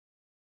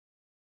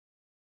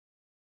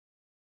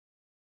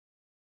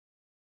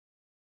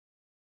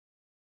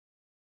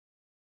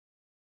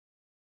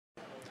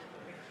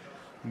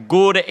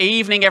Good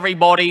evening,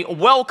 everybody.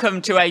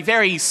 Welcome to a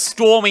very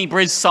stormy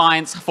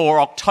BrisScience for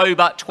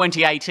October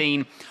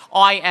 2018.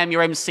 I am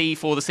your MC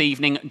for this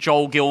evening,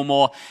 Joel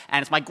Gilmore,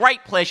 and it's my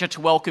great pleasure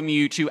to welcome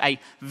you to a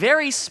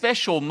very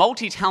special,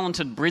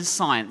 multi-talented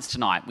BrisScience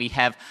tonight. We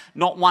have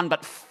not one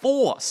but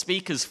 4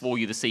 speakers for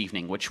you this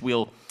evening, which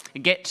we'll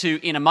get to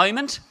in a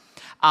moment.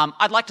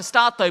 I'd like to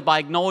start, though, by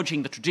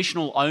acknowledging the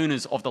traditional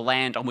owners of the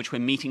land on which we're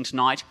meeting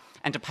tonight,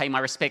 and to pay my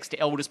respects to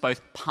elders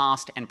both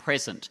past and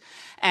present,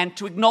 and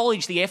to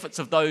acknowledge the efforts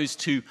of those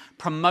to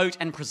promote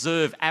and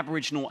preserve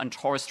Aboriginal and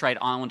Torres Strait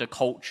Islander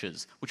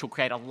cultures, which will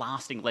create a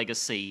lasting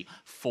legacy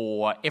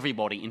for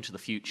everybody into the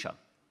future.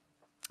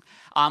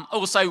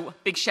 Also,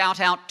 big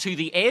shout out to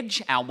The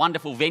Edge, our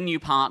wonderful venue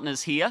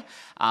partners here.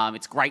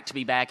 It's great to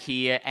be back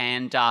here,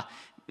 and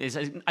there's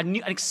an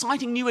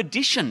exciting new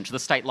addition to the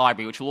State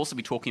Library, which we'll also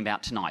be talking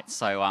about tonight,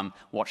 so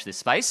watch this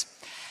space.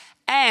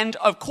 And,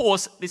 of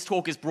course, this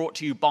talk is brought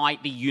to you by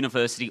the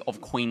University of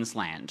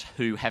Queensland,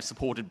 who have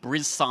supported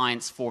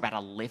BrisScience for about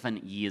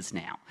 11 years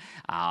now.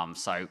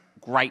 So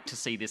great to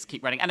see this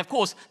keep running. And, of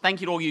course,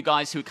 thank you to all you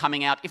guys who are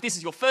coming out. If this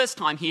is your first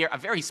time here, a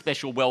very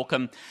special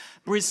welcome.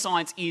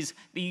 BrisScience is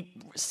the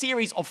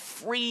series of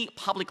free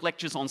public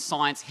lectures on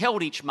science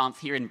held each month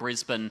here in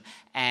Brisbane,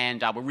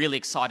 and we're really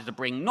excited to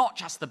bring not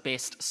just the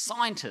best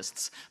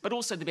scientists, but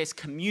also the best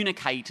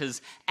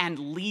communicators and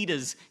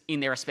leaders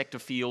in their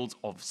respective fields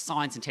of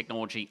science and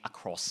technology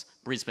across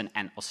Brisbane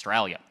and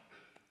Australia.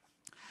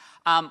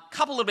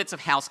 Couple of bits of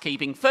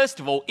housekeeping. First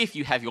of all, if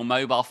you have your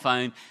mobile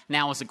phone,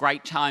 now is a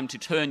great time to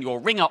turn your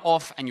ringer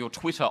off and your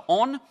Twitter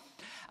on.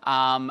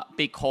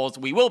 Because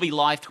we will be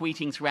live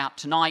tweeting throughout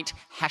tonight,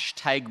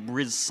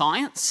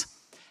 #BrisScience,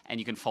 and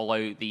you can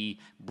follow the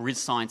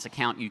BrisScience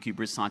account, UQ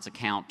BrisScience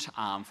account,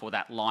 for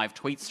that live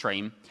tweet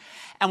stream.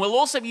 And we'll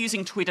also be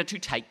using Twitter to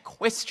take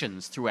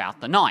questions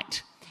throughout the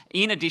night,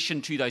 in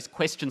addition to those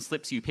question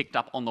slips you picked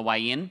up on the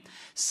way in.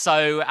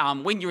 So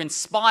when you're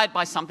inspired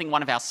by something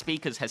one of our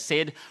speakers has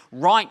said,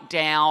 write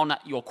down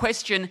your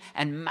question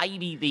and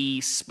maybe the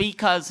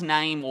speaker's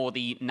name or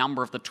the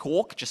number of the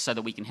talk, just so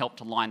that we can help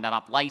to line that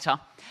up later.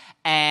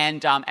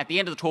 And at the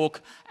end of the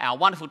talk, our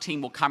wonderful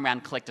team will come around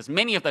and collect as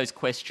many of those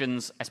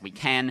questions as we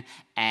can,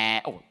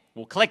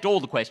 we'll collect all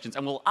the questions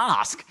and we'll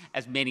ask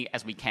as many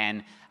as we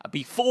can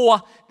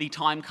before the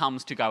time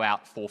comes to go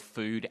out for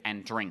food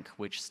and drink,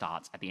 which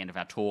starts at the end of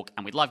our talk.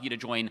 And we'd love you to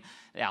join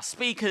our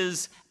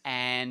speakers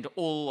and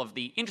all of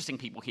the interesting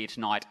people here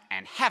tonight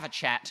and have a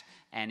chat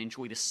and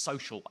enjoy the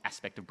social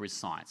aspect of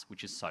BrisScience,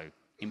 which is so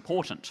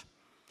important.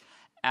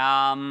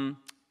 I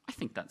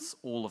think that's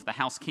all of the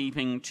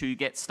housekeeping to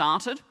get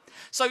started.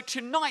 So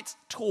tonight's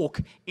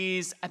talk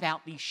is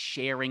about the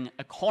sharing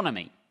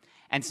economy.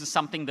 And this is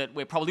something that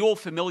we're probably all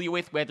familiar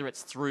with, whether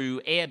it's through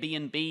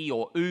Airbnb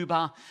or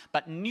Uber,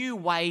 but new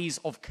ways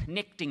of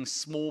connecting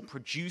small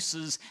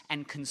producers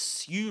and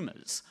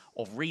consumers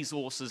of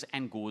resources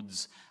and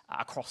goods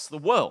across the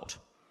world.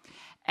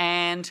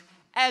 And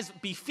as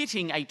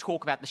befitting a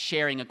talk about the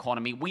sharing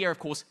economy, we are, of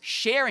course,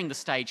 sharing the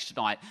stage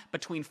tonight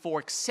between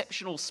 4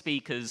 exceptional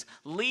speakers,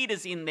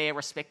 leaders in their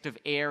respective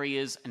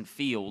areas and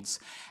fields.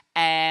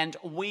 And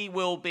we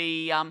will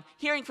be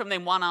hearing from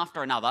them one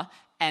after another,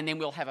 and then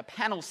we'll have a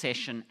panel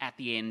session at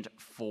the end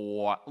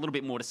for a little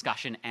bit more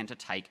discussion and to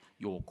take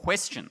your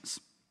questions.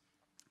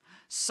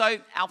 So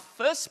our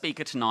first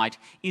speaker tonight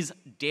is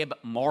Deb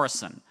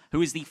Morrison,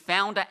 who is the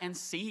founder and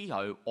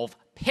CEO of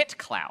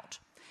PetCloud,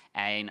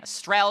 an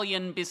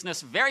Australian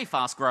business, very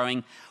fast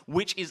growing,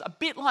 which is a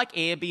bit like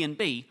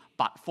Airbnb,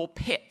 but for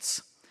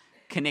pets,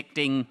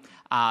 connecting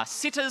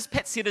sitters,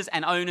 pet sitters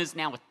and owners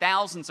now with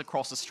thousands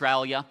across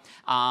Australia.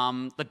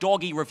 The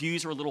doggy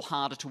reviews are a little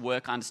harder to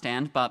work, I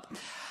understand, but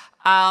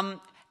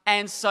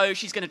and so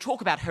she's going to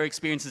talk about her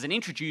experiences and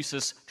introduce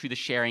us to the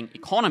sharing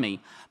economy.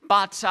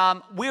 But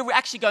we're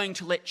actually going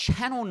to let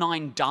Channel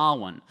 9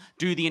 Darwin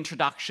do the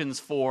introductions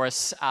for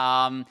us.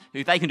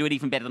 They can do it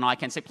even better than I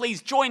can. So please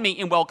join me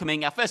in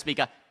welcoming our first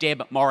speaker,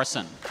 Deb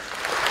Morrison.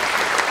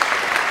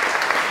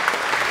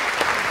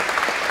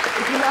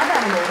 If you love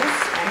animals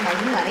and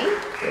making money,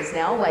 there's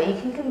now a way you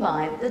can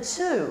combine the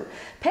two.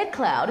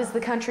 PetCloud is the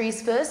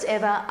country's first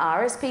ever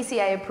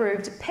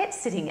RSPCA-approved pet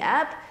sitting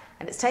app,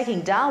 and it's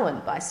taking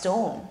Darwin by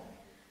storm.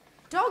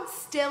 Dogs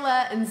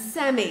Stella and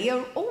Sammy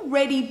are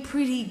already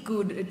pretty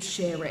good at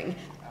sharing.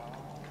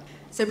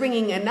 So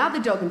bringing another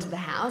dog into the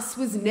house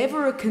was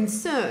never a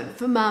concern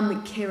for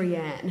Mum Kerry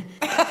Ann.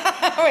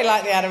 We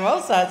like the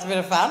animals, so it's a bit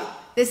of fun.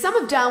 They're some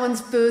of Darwin's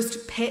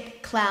first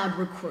PetCloud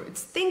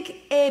recruits.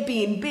 Think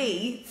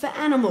Airbnb for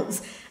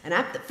animals, an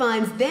app that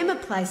finds them a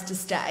place to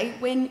stay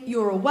when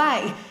you're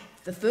away.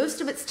 The first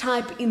of its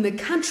type in the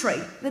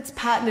country that's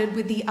partnered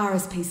with the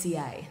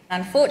RSPCA.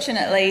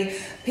 Unfortunately,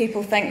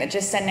 people think that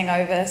just sending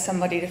over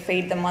somebody to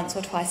feed them once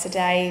or twice a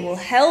day will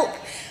help,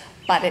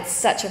 but it's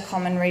such a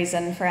common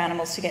reason for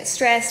animals to get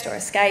stressed or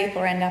escape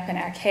or end up in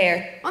our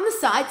care. On the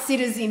site,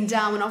 sitters in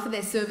Darwin offer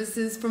their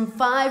services from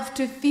 $5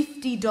 to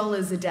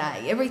 $50 a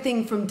day.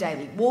 Everything from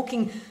daily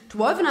walking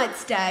to overnight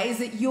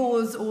stays at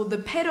yours or the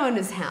pet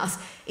owner's house,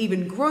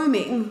 even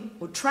grooming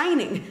or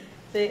training.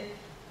 The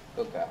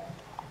Good girl.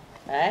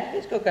 Eh?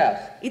 It's good girls.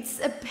 It's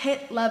a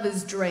pet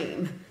lover's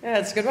dream. Yeah,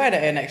 it's a good way to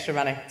earn extra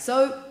money.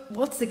 So,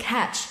 what's the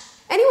catch?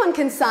 Anyone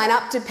can sign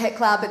up to Pet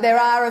Cloud, but there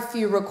are a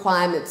few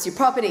requirements. Your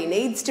property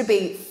needs to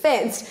be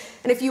fenced,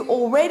 and if you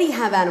already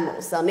have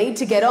animals, they'll need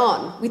to get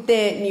on with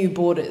their new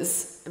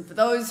boarders. And for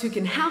those who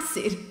can house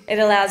sit, It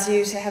allows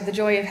you to have the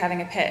joy of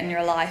having a pet in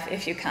your life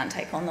if you can't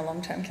take on the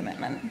long-term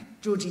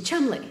commitment. Georgie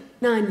Chumley,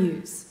 9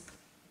 News.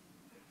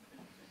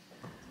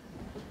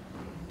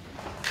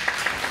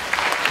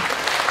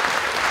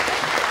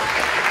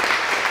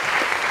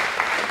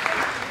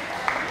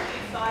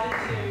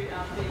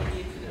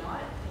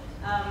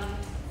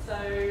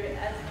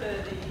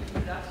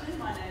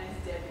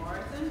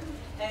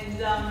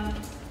 And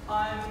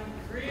I'm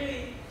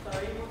really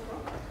sorry, what's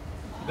wrong?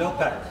 Belt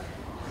pack.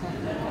 So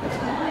can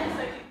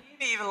you hear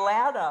me even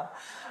louder?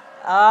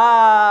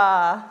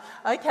 Ah,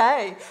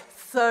 okay.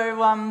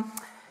 So,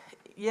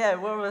 yeah,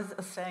 what was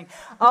I saying?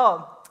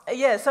 Oh,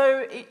 yeah,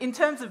 so in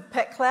terms of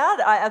Pet Cloud,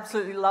 I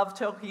absolutely love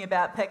talking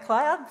about Pet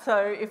Cloud. So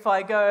if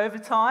I go over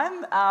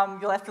time,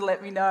 you'll have to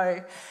let me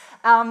know.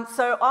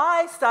 So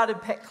I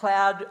started Pet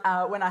Cloud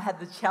when I had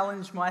the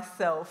challenge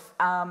myself.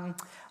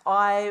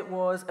 I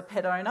was a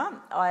pet owner.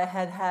 I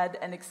had had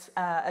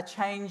a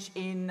change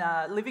in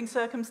living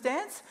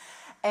circumstance,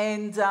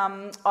 and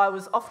I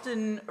was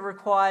often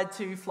required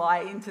to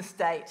fly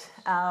interstate,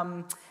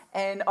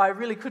 and I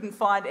really couldn't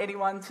find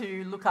anyone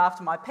to look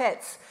after my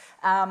pets.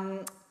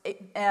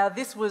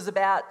 This was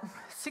about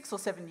 6 or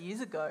 7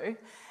 years ago,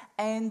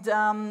 and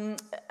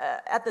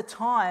at the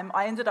time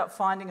I ended up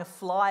finding a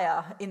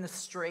flyer in the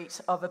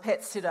street of a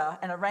pet sitter,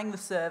 and I rang the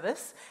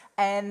service,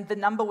 and the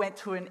number went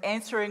to an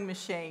answering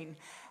machine.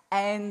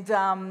 And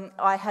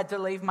I had to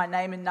leave my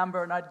name and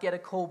number, and I'd get a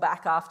call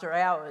back after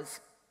hours.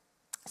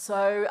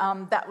 So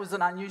that was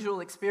an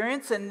unusual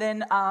experience. And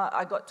then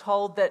I got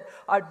told that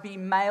I'd be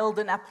mailed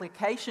an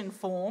application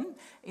form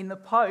in the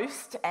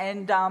post,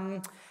 and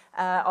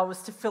I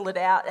was to fill it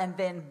out and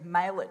then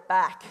mail it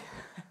back.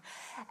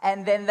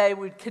 And then they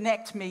would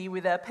connect me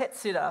with a pet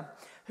sitter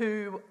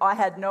who I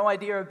had no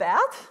idea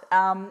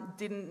about,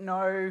 didn't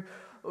know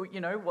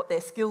what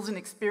their skills and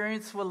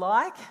experience were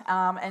like,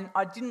 and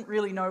I didn't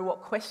really know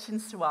what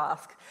questions to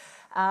ask.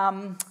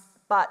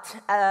 But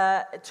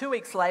 2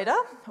 weeks later,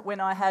 when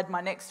I had my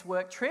next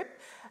work trip,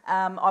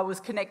 I was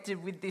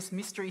connected with this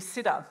mystery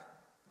sitter.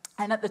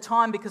 And at the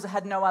time, because I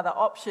had no other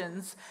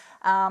options,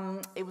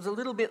 it was a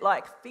little bit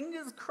like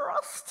fingers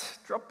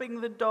crossed,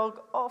 dropping the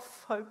dog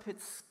off, hope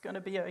it's going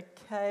to be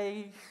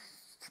okay,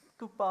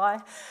 goodbye.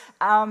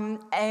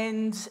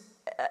 And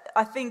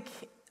I think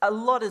a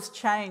lot has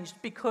changed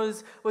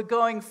because we're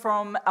going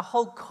from a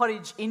whole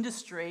cottage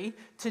industry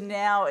to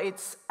now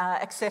it's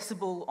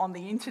accessible on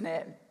the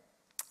internet.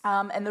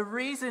 And the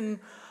reason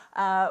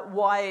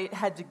why it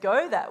had to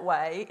go that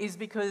way is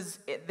because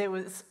there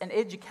was an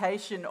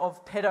education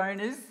of pet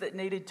owners that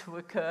needed to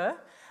occur,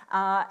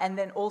 and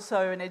then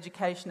also an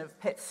education of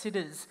pet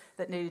sitters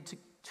that needed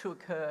to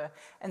occur.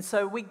 And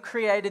so we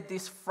created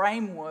this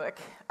framework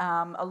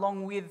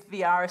along with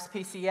the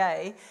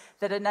RSPCA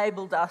that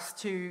enabled us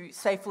to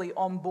safely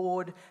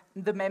onboard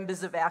the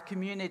members of our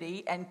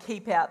community and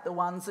keep out the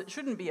ones that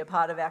shouldn't be a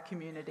part of our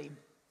community.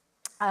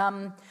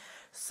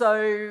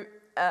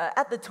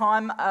 At the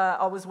time,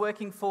 I was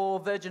working for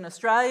Virgin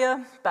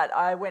Australia, but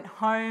I went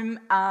home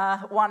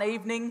one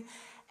evening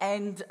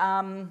and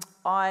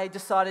I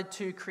decided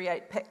to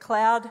create Pet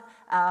Cloud.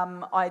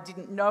 I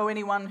didn't know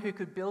anyone who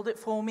could build it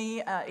for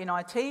me in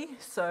IT,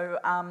 so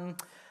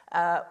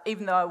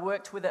even though I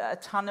worked with a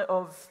ton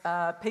of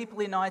people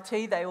in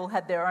IT, they all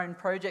had their own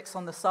projects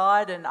on the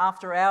side and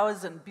after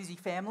hours and busy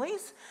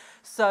families.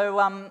 So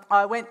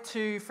I went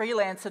to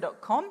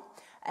freelancer.com,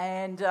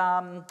 and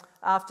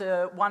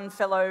after one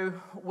fellow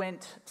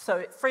went,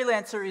 so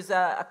Freelancer is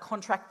a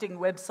contracting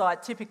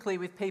website typically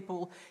with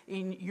people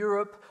in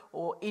Europe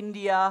or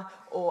India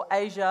or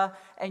Asia,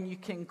 and you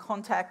can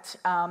contact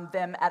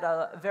them at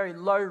a very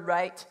low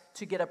rate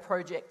to get a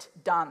project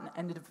done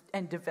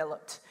and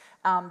developed.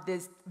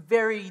 There's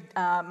very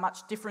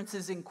much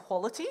differences in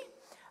quality,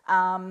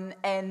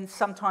 and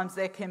sometimes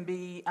there can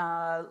be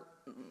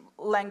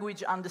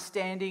language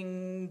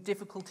understanding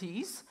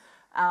difficulties.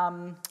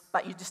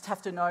 But you just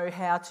have to know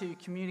how to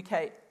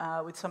communicate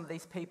with some of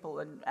these people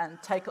and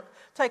take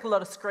a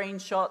lot of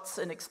screenshots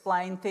and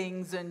explain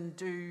things and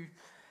do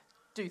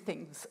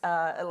things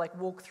like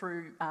walk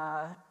through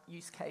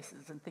use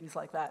cases and things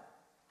like that.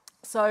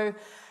 So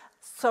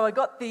I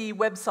got the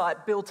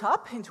website built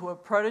up into a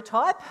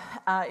prototype,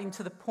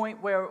 into the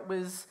point where it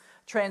was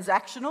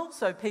transactional,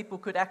 so people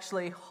could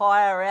actually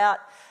hire out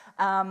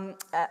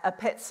a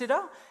pet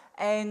sitter.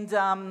 And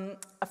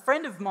a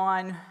friend of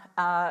mine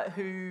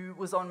who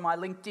was on my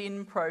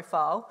LinkedIn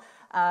profile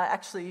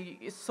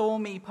actually saw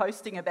me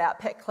posting about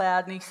Pet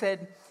Cloud, and he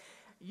said,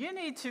 "You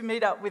need to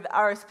meet up with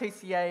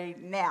RSPCA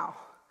now."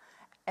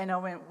 And I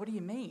went, "What do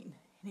you mean?"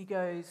 And he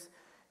goes,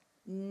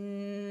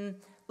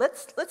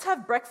 let's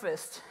have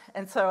breakfast.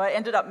 And so I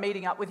ended up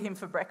meeting up with him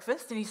for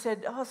breakfast, and he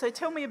said, "Oh, so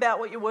tell me about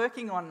what you're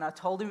working on." And I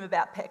told him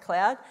about Pet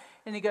Cloud,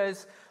 and he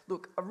goes,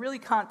 look, I really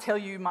can't tell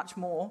you much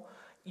more.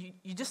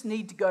 You just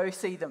need to go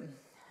see them.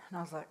 And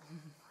I was like,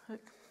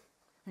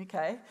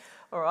 okay,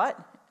 all right.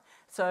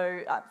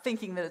 So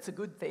thinking that it's a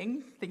good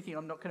thing, thinking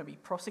I'm not going to be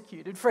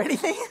prosecuted for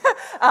anything.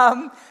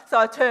 So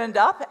I turned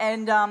up,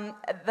 and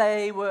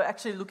they were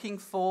actually looking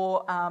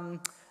for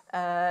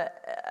a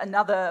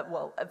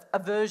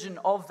version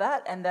of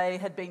that, and they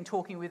had been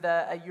talking with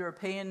a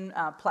European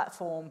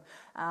platform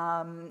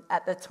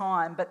at the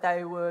time, but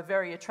they were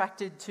very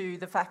attracted to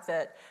the fact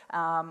that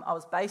I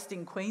was based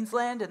in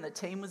Queensland and the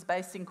team was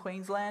based in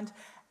Queensland,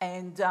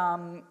 and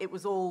it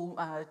was all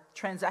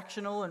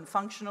transactional and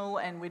functional,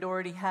 and we'd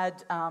already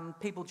had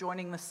people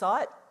joining the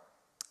site,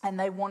 and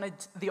they wanted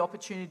the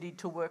opportunity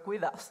to work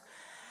with us.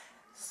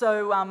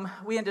 So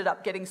we ended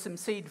up getting some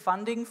seed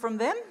funding from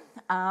them,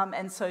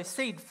 and so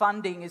seed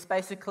funding is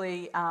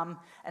basically an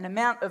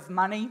amount of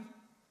money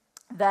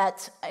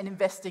that an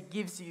investor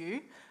gives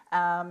you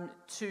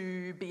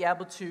to be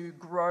able to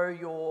grow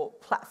your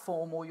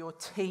platform or your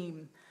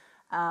team.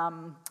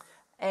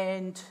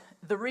 And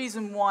the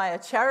reason why a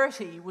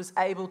charity was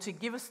able to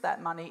give us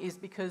that money is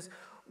because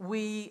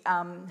we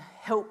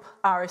help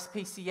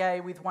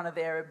RSPCA with one of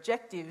their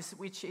objectives,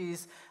 which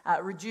is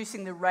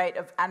reducing the rate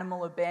of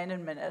animal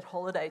abandonment at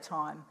holiday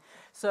time.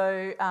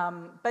 So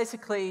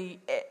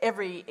basically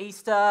every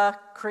Easter,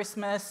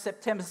 Christmas,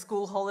 September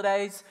school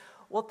holidays,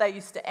 what they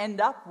used to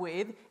end up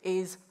with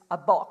is a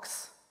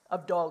box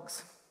of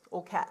dogs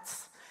or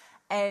cats.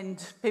 And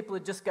people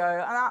would just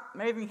go,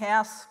 moving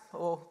house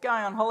or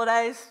going on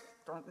holidays,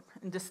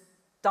 and just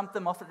dump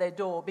them off at their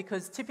door,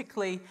 because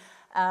typically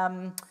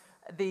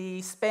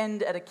the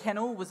spend at a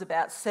kennel was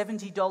about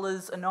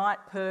 $70 a night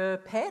per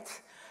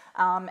pet,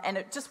 and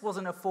it just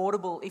wasn't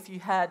affordable if you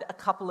had a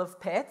couple of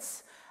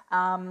pets.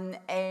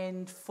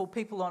 And for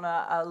people on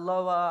a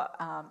lower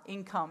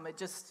income, it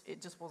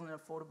just wasn't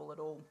affordable at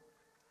all.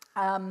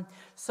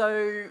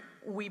 So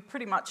we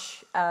pretty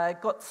much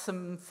got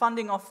some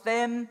funding off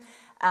them,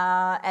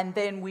 and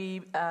then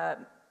we,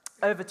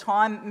 over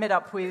time, met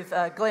up with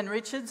Glenn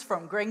Richards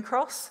from Green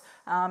Cross.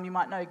 You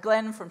might know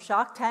Glenn from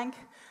Shark Tank.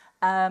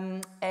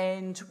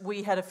 And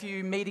we had a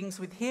few meetings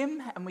with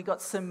him, and we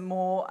got some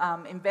more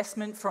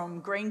investment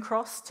from Green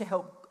Cross to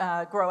help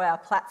grow our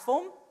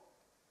platform.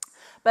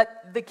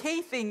 But the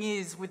key thing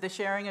is with the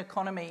sharing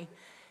economy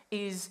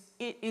is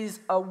it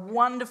is a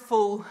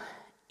wonderful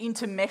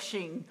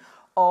intermeshing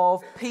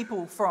of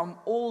people from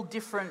all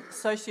different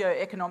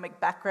socio-economic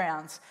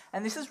backgrounds.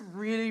 And this is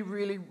really,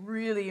 really,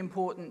 really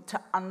important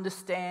to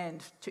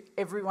understand to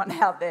everyone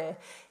out there,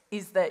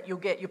 is that you'll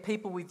get your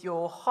people with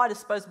your high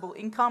disposable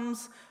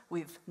incomes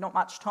with not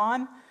much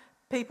time,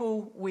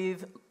 people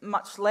with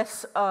much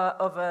less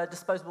of a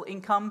disposable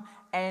income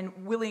and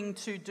willing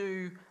to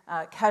do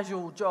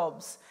casual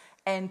jobs.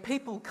 And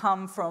people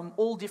come from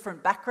all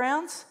different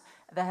backgrounds,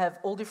 they have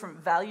all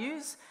different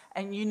values,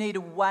 and you need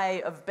a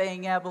way of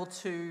being able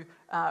to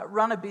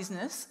run a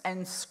business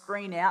and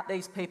screen out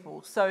these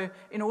people. So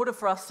in order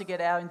for us to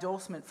get our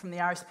endorsement from the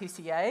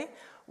RSPCA,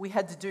 we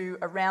had to do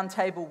a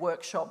roundtable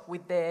workshop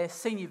with their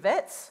senior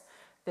vets,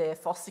 their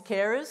foster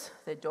carers,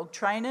 their dog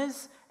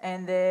trainers,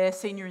 and their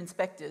senior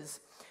inspectors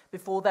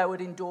before they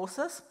would endorse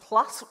us.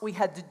 Plus, we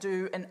had to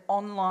do an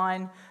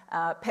online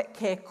pet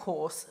care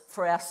course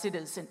for our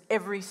sitters, and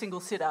every single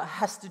sitter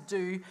has to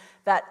do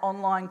that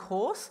online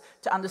course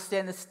to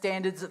understand the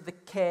standards of the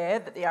care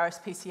that the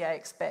RSPCA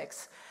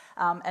expects.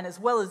 And as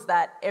well as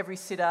that, every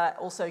sitter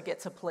also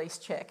gets a police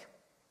check.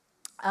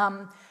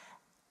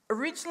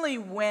 Originally,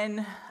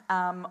 when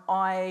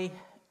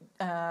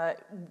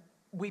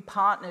we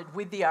partnered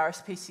with the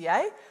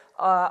RSPCA,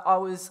 I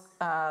was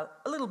a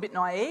little bit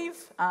naive,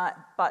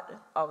 but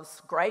I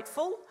was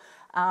grateful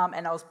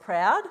and I was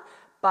proud,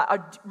 but I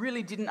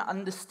really didn't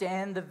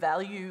understand the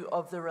value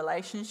of the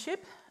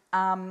relationship.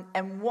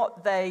 And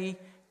what they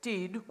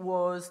did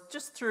was,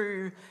 just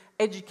through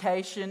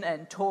education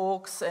and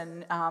talks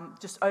and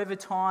just over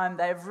time,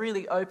 they've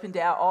really opened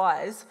our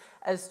eyes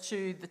as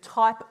to the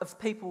type of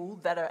people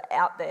that are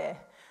out there.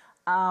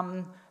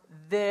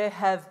 There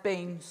have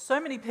been so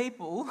many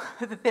people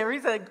that there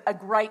is a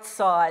great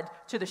side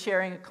to the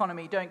sharing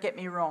economy, don't get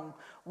me wrong.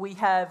 We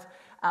have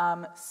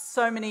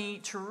so many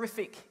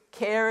terrific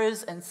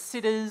carers and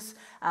sitters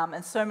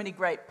and so many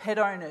great pet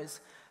owners,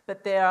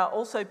 but there are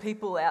also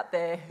people out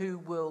there who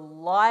will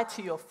lie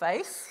to your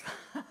face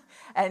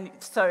and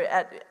so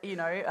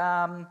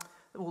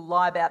will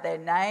lie about their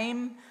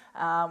name,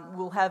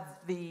 will have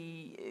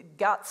the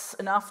guts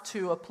enough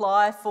to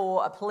apply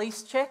for a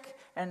police check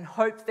and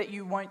hope that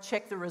you won't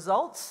check the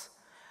results.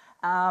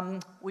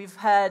 We've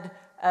had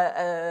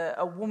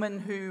a woman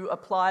who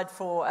applied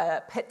for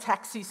a pet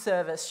taxi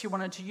service. She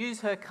wanted to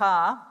use her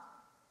car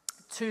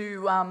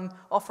to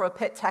offer a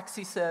pet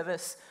taxi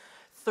service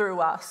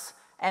through us.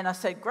 And I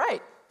said,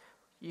 great,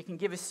 you can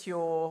give us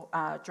your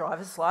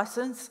driver's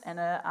license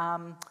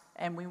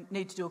and we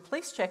need to do a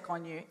police check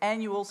on you.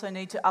 And you also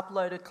need to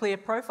upload a clear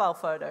profile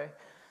photo.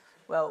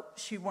 Well,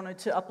 she wanted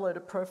to upload a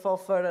profile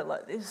photo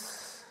like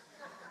this.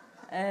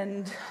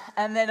 And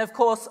then, of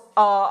course,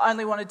 I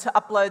only wanted to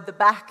upload the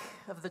back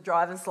of the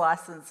driver's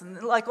license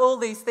and like all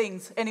these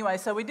things. Anyway,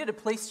 so we did a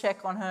police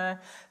check on her,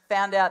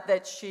 found out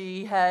that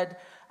she had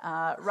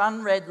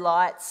run red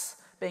lights,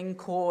 been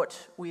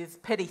caught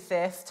with petty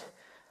theft,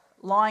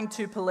 lying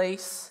to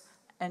police,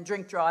 and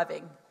drink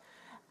driving.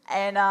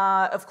 And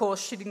of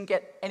course, she didn't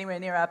get anywhere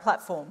near our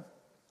platform.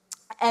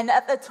 And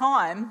at the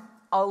time,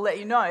 I'll let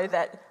you know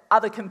that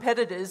other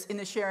competitors in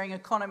the sharing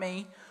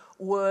economy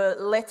were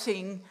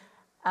letting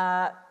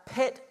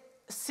pet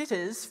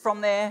sitters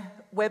from their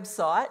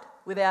website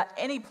without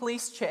any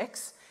police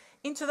checks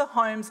into the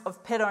homes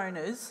of pet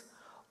owners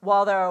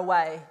while they're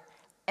away.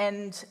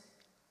 And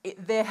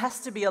there has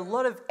to be a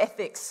lot of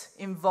ethics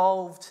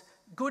involved,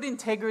 good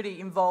integrity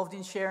involved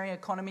in sharing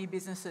economy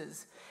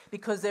businesses,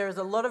 because there is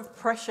a lot of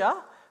pressure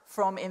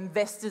from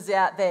investors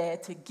out there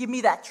to give me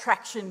that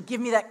traction,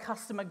 give me that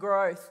customer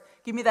growth,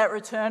 give me that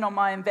return on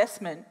my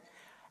investment.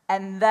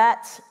 And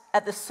that,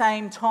 at the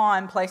same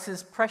time,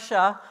 places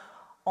pressure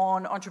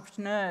on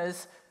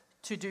entrepreneurs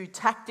to do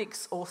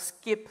tactics or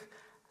skip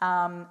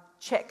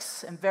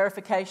checks and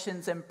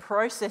verifications and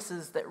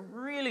processes that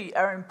really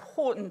are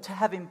important to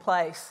have in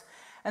place.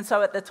 And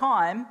so at the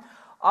time,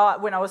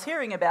 when I was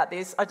hearing about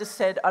this, I just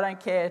said, I don't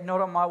care,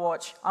 not on my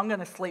watch. I'm going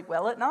to sleep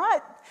well at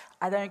night.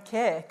 I don't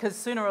care, because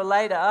sooner or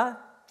later,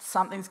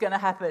 something's going to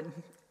happen.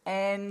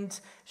 And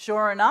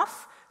sure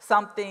enough,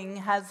 something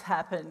has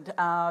happened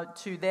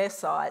to their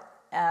site.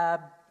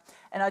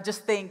 And I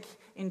just think,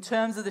 in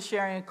terms of the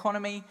sharing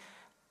economy,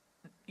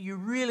 you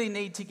really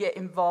need to get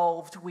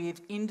involved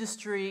with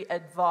industry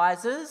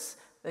advisors,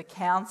 the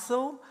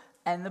council,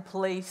 and the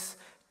police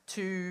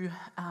to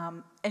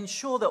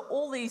ensure that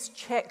all these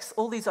checks,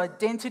 all these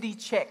identity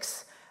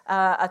checks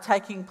are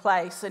taking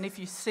place. And if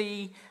you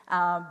see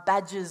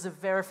badges of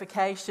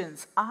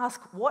verifications,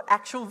 ask what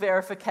actual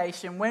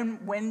verification,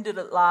 when did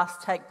it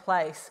last take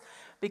place?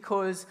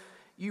 Because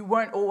you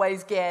won't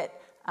always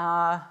get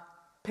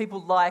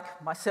people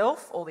like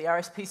myself or the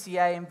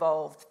RSPCA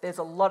involved. There's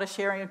a lot of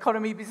sharing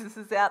economy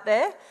businesses out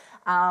there,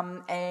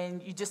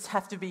 and you just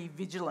have to be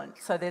vigilant.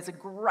 So there's a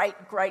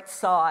great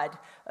side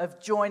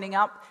of joining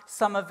up.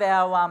 Some of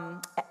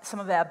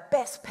our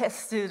best pet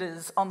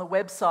sitters on the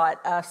website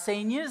are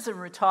seniors and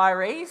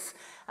retirees,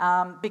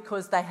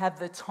 because they have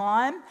the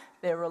time,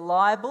 they're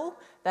reliable,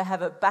 they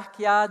have a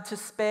backyard to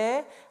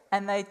spare,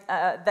 and they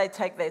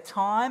take their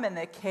time and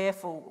they're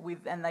careful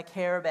with, and they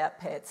care about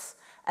pets,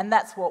 and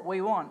that's what we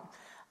want.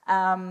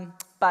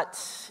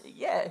 But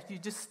yeah, you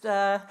just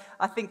I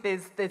think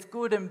there's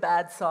good and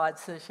bad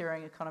sides to the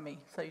sharing economy,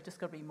 so you just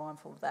got to be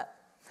mindful of that.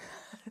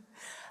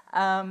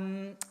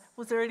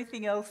 Was there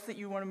anything else that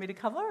you wanted me to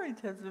cover in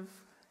terms of?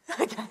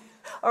 Okay,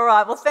 all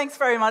right. Well, thanks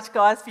very much,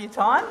 guys, for your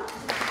time.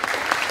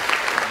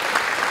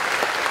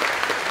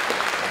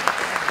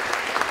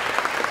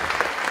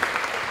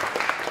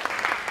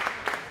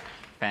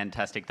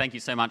 Fantastic. Thank you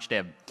so much,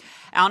 Deb.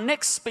 Our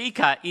next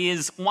speaker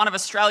is one of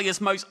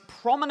Australia's most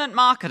prominent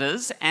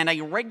marketers and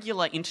a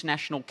regular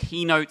international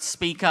keynote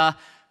speaker,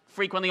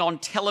 frequently on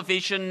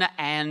television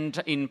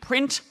and in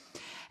print.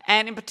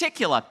 And in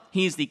particular,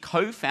 he is the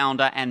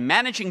co-founder and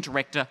managing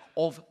director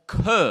of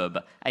Curb,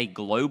 a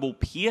global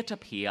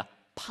peer-to-peer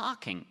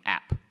parking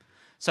app.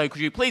 So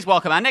could you please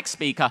welcome our next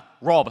speaker,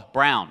 Rob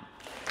Brown.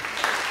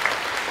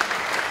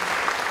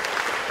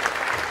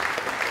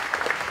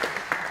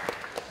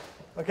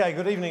 Okay,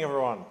 good evening,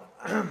 everyone.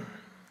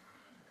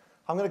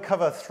 I'm going to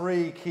cover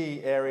 3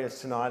 key areas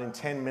tonight in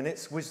 10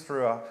 minutes, whiz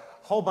through a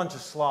whole bunch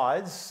of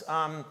slides.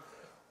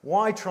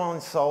 Why try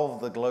and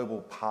solve the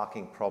global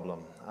parking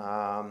problem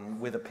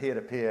with a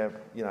peer-to-peer,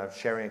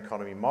 sharing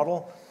economy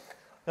model?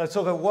 Let's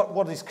talk about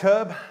what is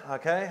Curb,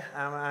 okay,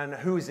 and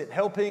who is it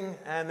helping,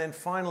 and then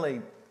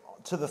finally,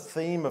 to the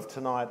theme of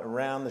tonight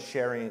around the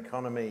sharing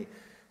economy,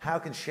 how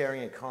can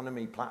sharing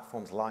economy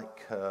platforms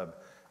like Curb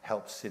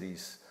help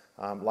cities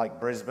like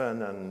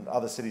Brisbane and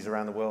other cities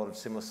around the world of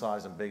similar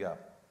size and bigger?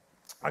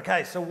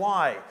 Okay, so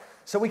why?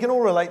 So we can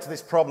all relate to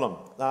this problem.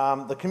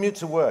 The commute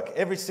to work.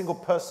 Every single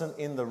person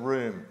in the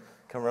room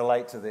can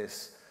relate to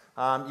this.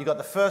 You got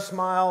the first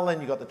mile,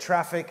 then you got the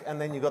traffic, and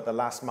then you got the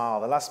last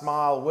mile. The last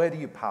mile, where do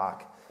you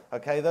park?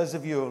 Okay, those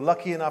of you who are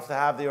lucky enough to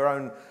have your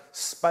own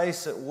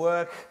space at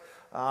work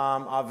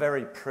are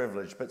very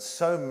privileged, but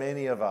so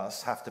many of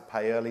us have to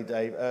pay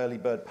early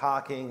bird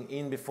parking,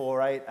 in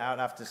before 8, out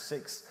after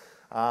 6,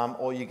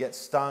 or you get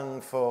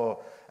stung for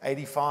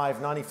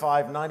 $85,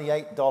 $95,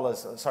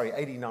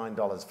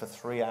 $89 for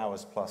 3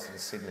 hours plus in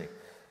Sydney,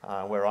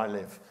 where I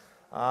live.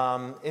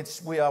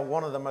 We are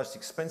one of the most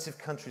expensive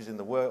countries in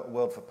the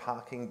world for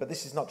parking, but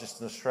this is not just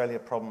an Australia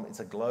problem, it's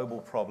a global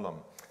problem.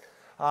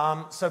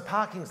 So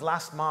parking's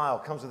last mile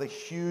comes with a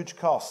huge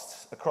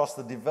cost across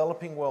the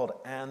developing world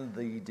and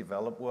the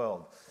developed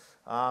world.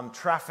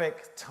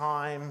 Traffic,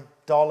 time,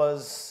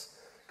 dollars,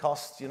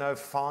 cost,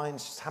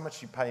 fines, just how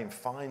much you pay in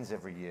fines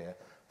every year.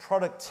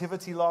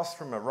 Productivity loss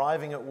from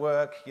arriving at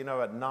work, at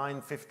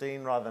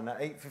 9:15 rather than at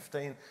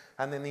 8:15,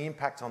 and then the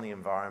impact on the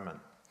environment.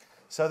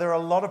 So there are a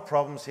lot of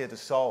problems here to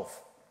solve.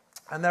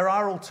 And there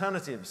are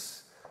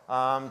alternatives.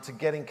 to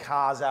getting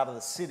cars out of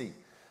the city.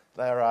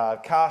 There are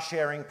car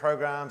sharing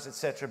programs,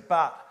 etc.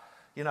 But,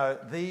 you know,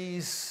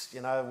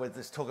 with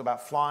this talk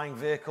about flying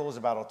vehicles,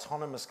 about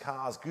autonomous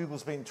cars,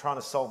 Google's been trying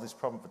to solve this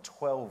problem for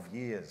 12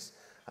 years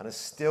and has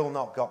still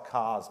not got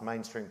cars,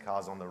 mainstream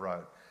cars on the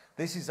road.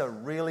 This is a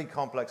really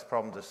complex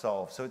problem to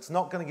solve. So it's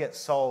not going to get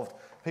solved.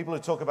 People who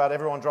talk about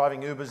everyone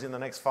driving Ubers in the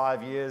next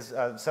 5 years,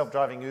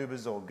 self-driving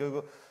Ubers or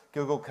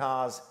Google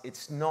cars,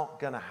 it's not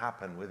going to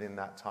happen within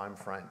that time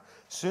frame.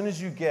 As soon as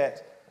you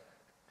get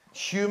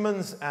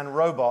humans and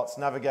robots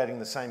navigating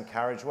the same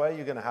carriageway,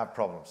 you're going to have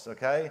problems,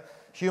 okay?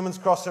 Humans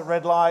cross at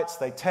red lights,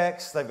 they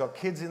text, they've got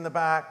kids in the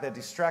back, they're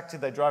distracted,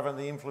 they drive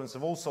under the influence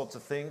of all sorts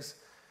of things.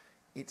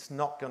 It's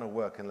not going to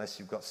work unless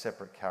you've got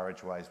separate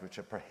carriageways, which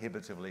are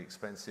prohibitively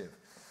expensive.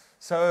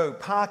 So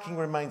parking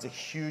remains a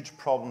huge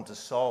problem to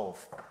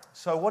solve.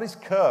 So what is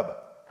Curb?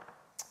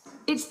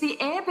 It's the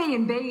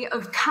Airbnb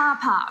of car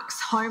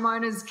parks,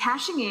 homeowners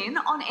cashing in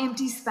on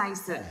empty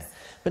spaces.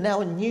 But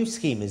now a new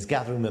scheme is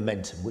gathering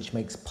momentum, which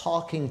makes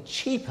parking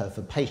cheaper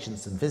for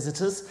patients and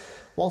visitors,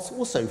 whilst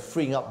also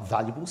freeing up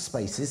valuable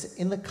spaces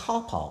in the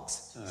car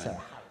parks. So,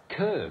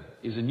 Curb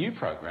is a new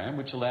program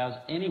which allows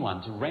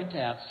anyone to rent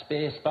out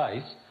spare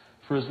space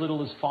for as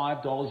little as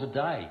 $5 a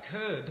day.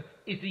 Curb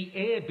is the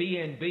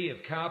Airbnb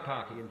of car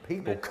parking.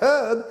 People.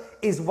 Curb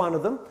is one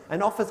of them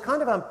and offers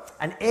kind of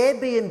an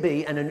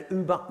Airbnb and an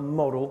Uber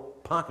model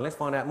parking. Let's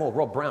find out more.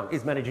 Rob Brown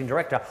is Managing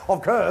Director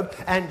of Curb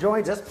and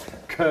joins us.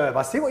 Curb,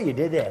 I see what you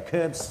did there.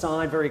 Curb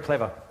sign, very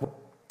clever.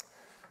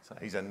 So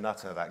he's a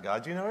nutter, that guy.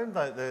 Do you know him?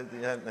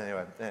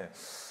 Anyway, yeah.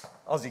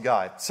 Aussie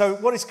guy. So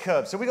what is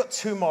Curb? So we've got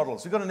two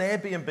models. We've got an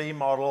Airbnb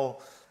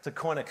model, to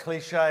coin a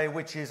cliche,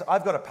 which is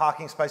I've got a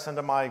parking space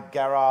under my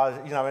garage,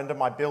 you know, under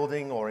my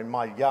building or in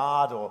my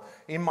yard or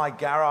in my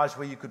garage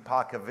where you could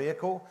park a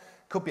vehicle.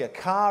 It could be a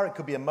car, it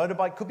could be a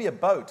motorbike, it could be a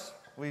boat.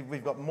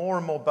 We've got more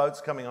and more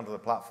boats coming onto the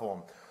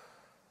platform.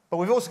 But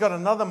we've also got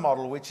another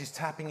model which is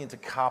tapping into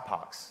car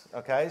parks,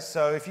 okay?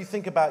 So if you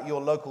think about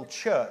your local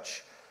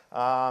church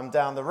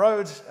down the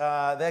road,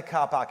 their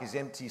car park is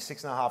empty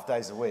 6.5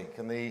 days a week.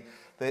 And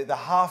the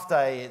half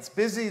day, it's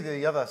busy.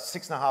 The other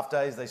 6.5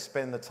 days, they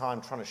spend the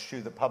time trying to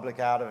shoo the public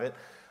out of it.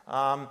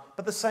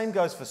 But the same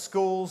goes for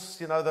schools.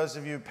 You know, those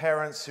of you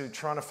parents who are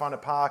trying to find a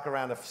park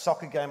around a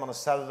soccer game on a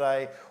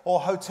Saturday,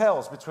 or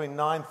hotels between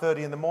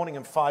 9:30 in the morning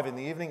and 5 in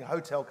the evening,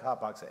 hotel car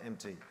parks are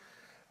empty.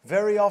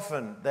 Very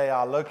often, they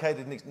are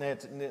located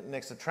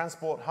next to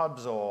transport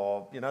hubs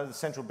or, you know, the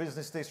central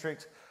business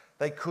district.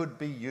 They could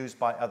be used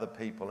by other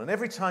people. And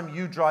every time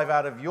you drive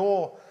out of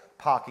your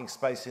parking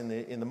space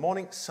in the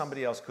morning,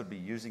 somebody else could be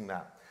using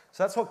that.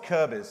 So that's what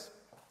Curb is.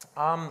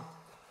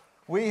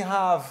 We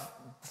have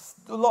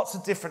lots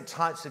of different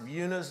types of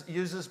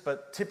users,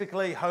 but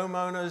typically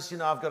homeowners, you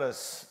know, I've got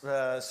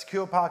a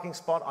secure parking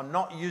spot, I'm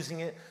not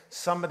using it,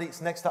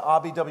 it's next to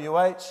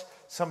RBWH,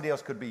 somebody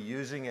else could be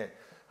using it.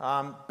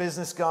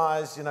 Business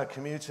guys, you know,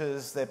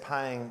 commuters, they're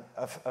paying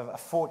a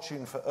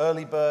fortune for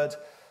early bird.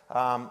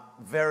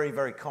 Very,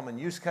 very common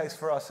use case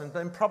for us. And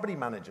then property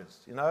managers,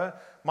 you know,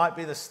 might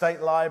be the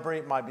state library,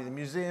 it might be the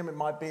museum, it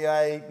might be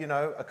a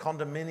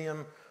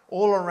condominium.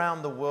 All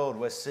around the world,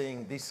 we're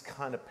seeing this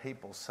kind of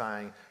people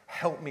saying,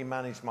 help me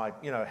manage my,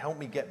 help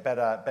me get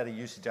better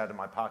usage out of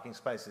my parking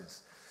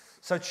spaces.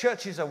 So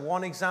churches are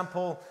one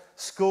example,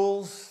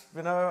 schools,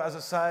 you know, as I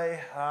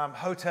say,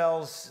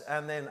 hotels,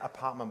 and then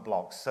apartment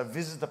blocks. So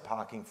visitor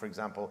parking, for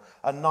example,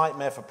 a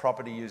nightmare for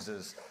property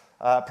users.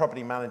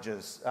 Property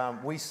managers,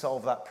 we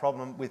solve that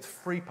problem with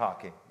free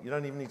parking. You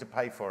don't even need to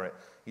pay for it.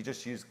 You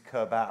just use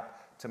Curb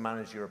app to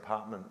manage your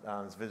apartment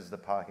as visitor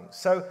parking.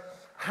 So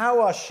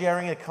how are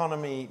sharing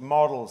economy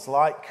models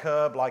like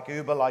Curb, like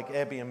Uber, like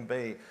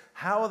Airbnb,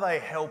 how are they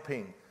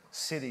helping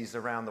cities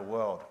around the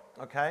world?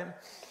 Okay,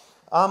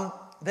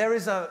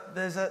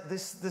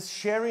 this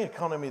sharing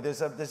economy.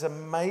 There's a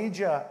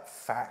major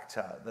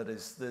factor that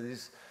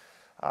is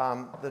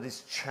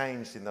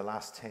changed in the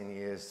last 10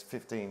 years,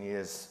 15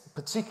 years,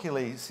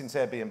 particularly since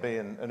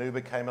Airbnb and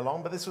Uber came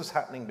along, but this was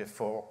happening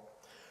before.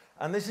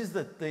 And this is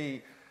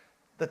the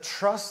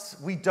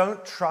trust. We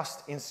don't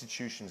trust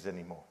institutions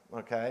anymore,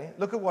 okay?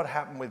 Look at what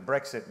happened with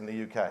Brexit in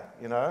the UK,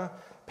 you know?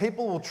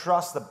 People will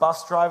trust the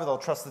bus driver, they'll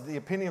trust the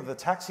opinion of the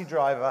taxi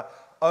driver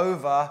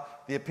over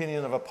the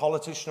opinion of a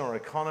politician or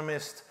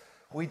economist.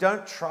 We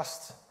don't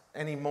trust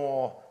any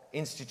more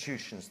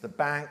institutions, the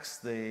banks,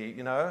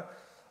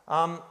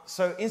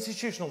 so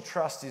institutional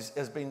trust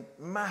has been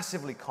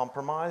massively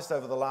compromised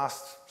over the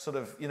last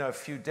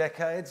few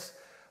decades.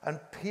 And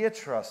peer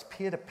trust,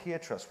 peer-to-peer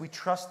trust, we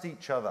trust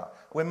each other.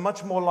 We're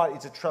much more likely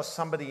to trust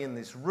somebody in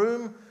this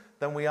room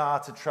than we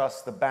are to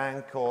trust the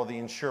bank or the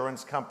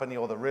insurance company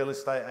or the real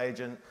estate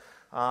agent,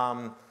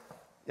 and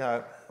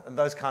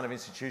those kind of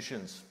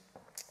institutions.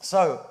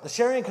 So the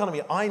sharing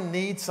economy, I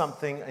need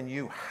something and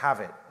you have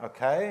it,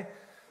 okay?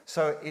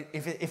 So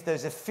if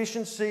there's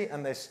efficiency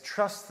and there's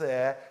trust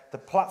there, the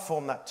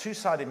platform, that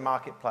two-sided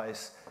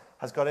marketplace,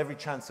 has got every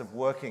chance of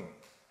working.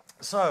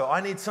 So I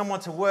need someone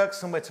to work,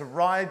 somewhere to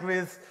ride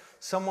with,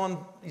 someone,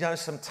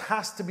 some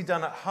tasks to be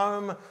done at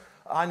home.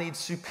 I need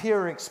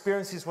superior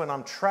experiences when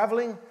I'm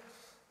traveling.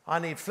 I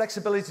need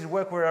flexibility to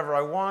work wherever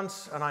I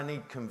want, and I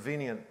need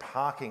convenient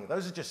parking.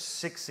 Those are just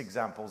 6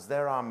 examples.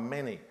 There are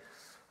many.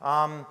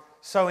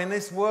 So in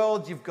this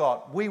world, you've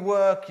got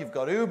WeWork, you've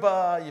got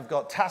Uber, you've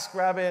got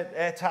TaskRabbit,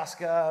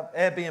 Airtasker,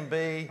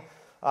 Airbnb,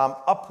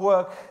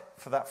 Upwork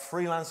for that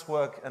freelance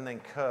work, and then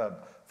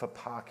Curb for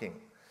parking.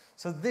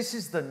 So this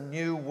is the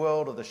new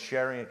world of the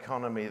sharing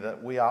economy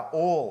that we are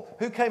all...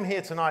 Who came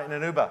here tonight in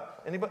an Uber?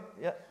 Anybody?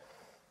 Yeah.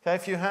 Okay, a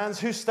few hands.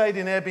 Who stayed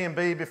in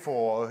Airbnb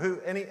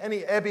before? Any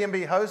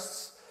Airbnb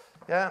hosts?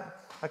 Yeah.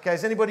 Okay,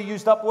 has anybody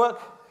used Upwork?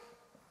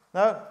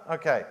 No?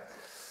 Okay.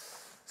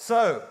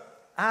 So,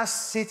 our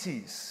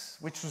cities,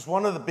 which was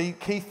one of the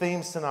big key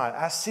themes tonight,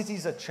 our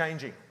cities are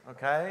changing,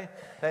 okay?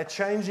 They're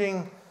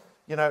changing,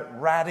 you know,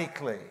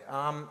 radically.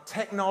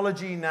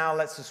 Technology now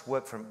lets us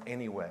work from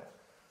anywhere.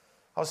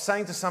 I was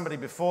saying to somebody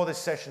before this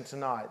session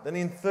tonight that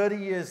in 30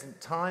 years'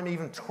 time,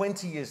 even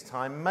 20 years'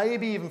 time,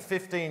 maybe even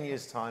 15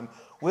 years' time,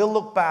 we'll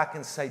look back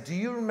and say, do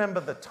you remember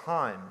the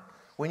time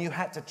when you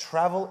had to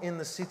travel in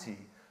the city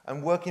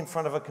and work in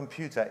front of a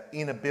computer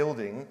in a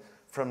building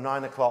from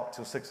 9 o'clock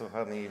till 6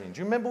 o'clock in the evening? Do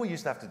you remember we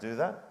used to have to do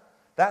that?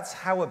 That's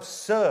how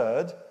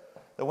absurd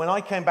that when I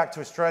came back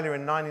to Australia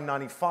in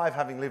 1995,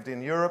 having lived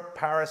in Europe,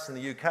 Paris and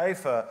the UK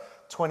for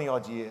 20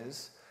 odd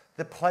years,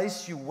 the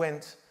place you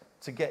went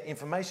to get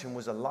information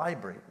was a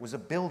library, was a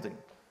building,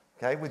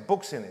 okay, with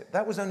books in it.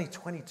 That was only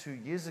 22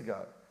 years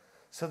ago.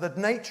 So the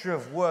nature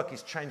of work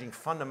is changing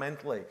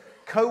fundamentally.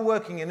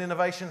 Co-working and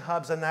innovation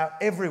hubs are now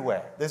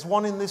everywhere. There's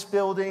one in this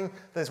building,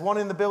 there's one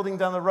in the building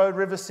down the road,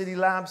 River City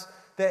Labs.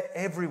 They're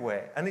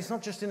everywhere. And it's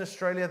not just in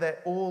Australia,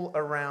 they're all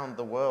around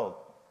the world.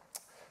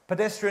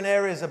 Pedestrian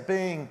areas are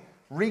being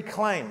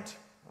reclaimed,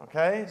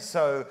 okay?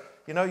 So,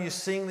 you know, you're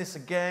seeing this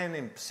again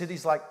in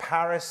cities like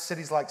Paris,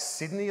 cities like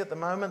Sydney at the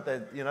moment.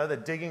 They're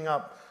digging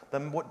up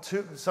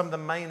some of the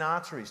main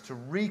arteries to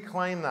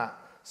reclaim that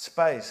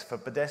space for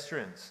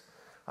pedestrians.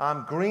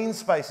 Green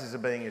spaces are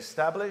being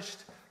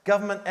established.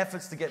 Government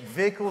efforts to get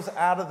vehicles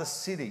out of the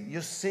city.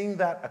 You're seeing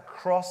that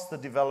across the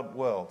developed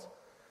world.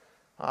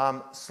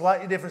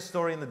 Slightly different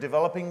story in the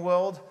developing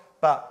world,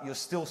 but you're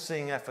still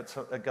seeing efforts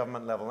at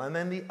government level. And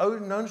then the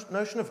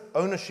notion of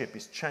ownership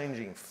is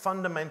changing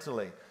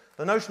fundamentally.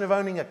 The notion of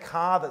owning a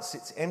car that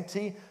sits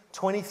empty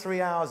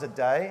 23 hours a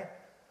day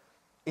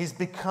is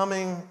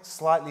becoming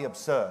slightly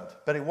absurd.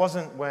 But it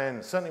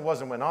certainly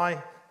wasn't when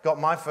I got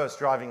my first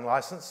driving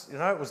license. You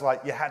know, it was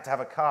like you had to have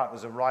a car. It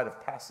was a rite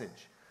of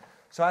passage.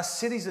 So our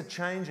cities are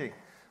changing,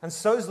 and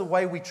so is the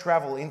way we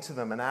travel into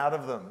them and out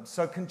of them.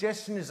 So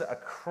congestion is at a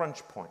crunch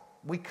point.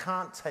 We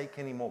can't take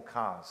any more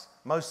cars,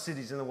 most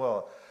cities in the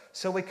world.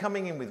 So we're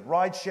coming in with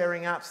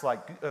ride-sharing apps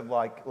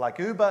like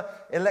Uber,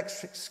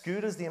 electric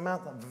scooters. The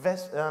amount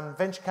of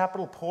venture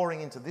capital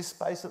pouring into this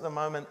space at the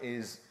moment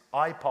is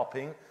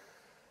eye-popping.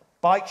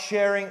 Bike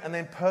sharing, and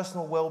then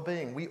personal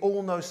well-being. We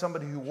all know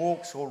somebody who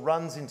walks or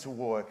runs into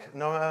work,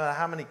 no matter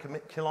how many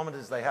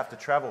kilometers they have to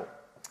travel.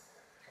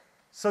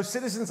 So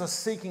citizens are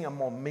seeking a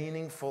more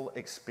meaningful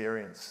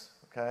experience,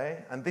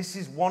 okay? And this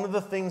is one of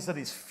the things that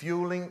is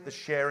fueling the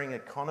sharing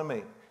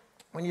economy.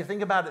 When you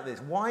think about it,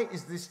 why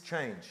is this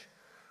change?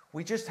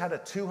 We just had a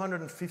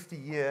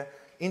 250-year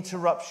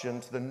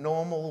interruption to the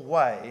normal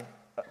way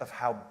of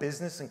how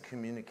business and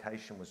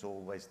communication was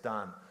always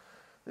done.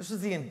 This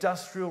was the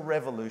Industrial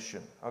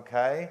Revolution,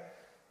 okay?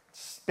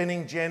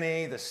 Spinning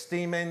jenny, the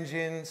steam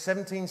engine,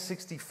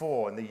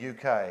 1764 in the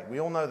UK. We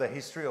all know the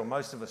history, or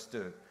most of us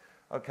do,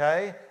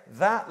 okay?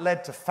 That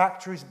led to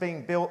factories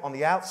being built on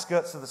the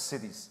outskirts of the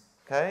cities,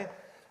 okay?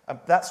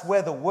 That's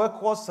where the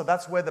work was, so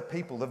that's where the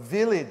people, the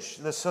village,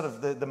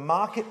 the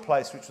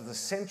marketplace, which was the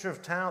center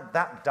of town,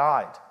 that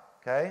died,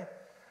 okay?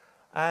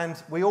 And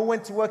we all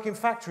went to work in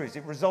factories.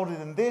 It resulted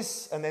in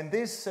this, and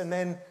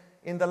then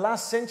in the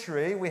last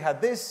century, we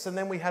had this, and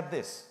then we had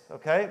this,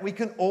 okay? We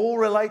can all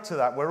relate to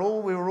that. We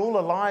were all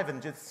alive in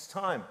this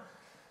time.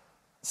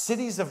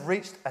 Cities have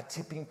reached a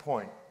tipping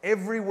point.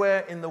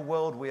 Everywhere in the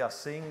world, we are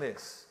seeing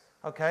this,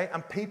 okay?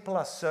 And people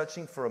are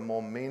searching for a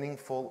more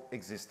meaningful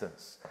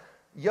existence.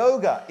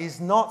 Yoga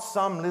is not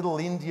some little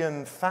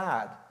Indian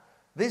fad.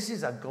 This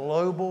is a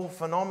global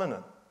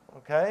phenomenon,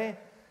 okay?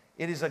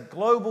 It is a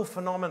global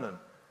phenomenon.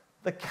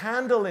 The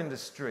candle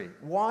industry.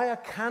 Why a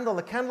candle?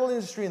 The candle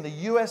industry in the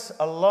US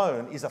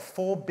alone is a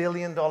 $4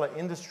 billion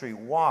industry.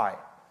 Why?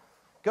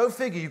 Go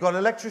figure. You've got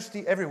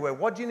electricity everywhere.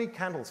 What do you need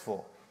candles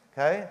for?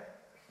 Okay?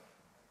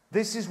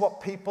 This is what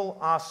people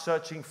are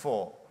searching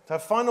for. So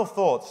final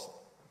thoughts.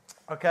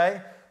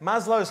 Okay?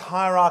 Maslow's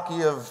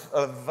hierarchy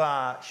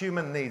of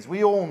human needs.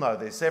 We all know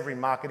this. Every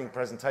marketing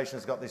presentation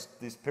has got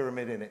this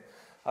pyramid in it.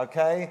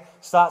 Okay?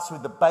 Starts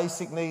with the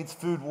basic needs: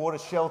 food, water,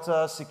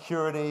 shelter,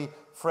 security,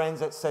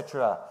 friends,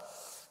 etc.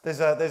 There's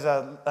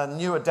a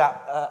new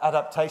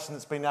adaptation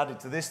that's been added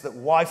to this, that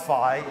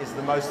Wi-Fi is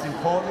the most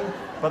important,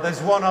 but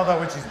there's one other,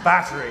 which is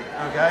battery,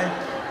 okay?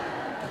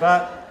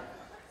 But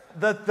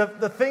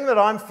the thing that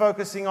I'm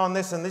focusing on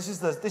this, and this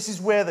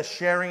is where the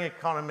sharing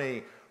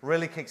economy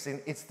really kicks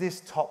in, it's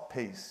this top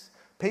piece.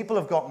 People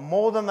have got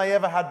more than they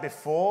ever had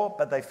before,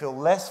 but they feel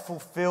less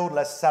fulfilled,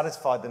 less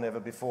satisfied than ever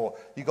before.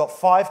 You've got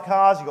 5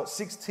 cars, you've got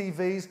 6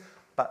 TVs,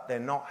 but they're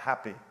not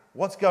happy.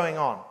 What's going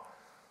on?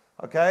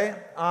 Okay,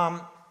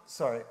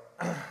 sorry.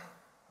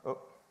 Oh,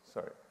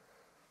 sorry.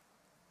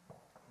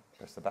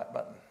 Press the back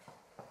button.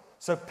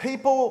 So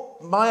people,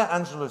 Maya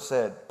Angelou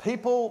said,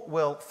 people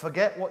will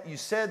forget what you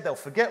said, they'll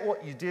forget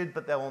what you did,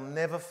 but they will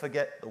never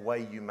forget the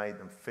way you made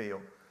them feel.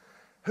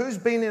 Who's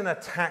been in a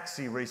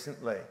taxi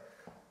recently?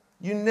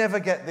 You never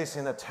get this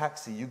in a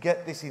taxi. You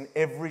get this in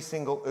every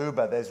single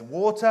Uber. There's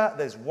water,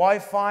 there's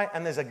Wi-Fi,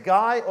 and there's a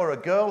guy or a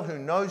girl who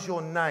knows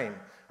your name,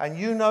 and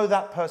you know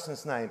that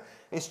person's name.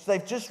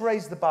 They've just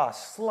raised the bar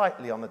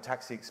slightly on the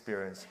taxi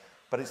experience,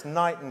 but it's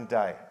night and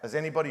day, as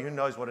anybody who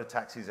knows what a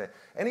taxi is.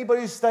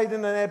 Anybody who's stayed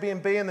in an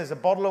Airbnb and there's a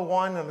bottle of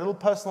wine and a little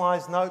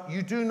personalized note,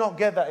 you do not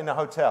get that in a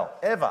hotel,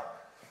 ever.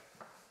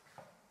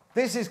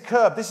 This is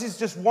Curb. This is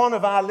just one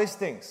of our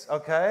listings,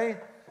 okay?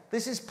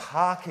 This is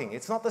parking.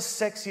 It's not the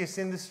sexiest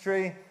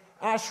industry.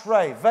 Ash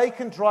Ray,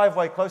 vacant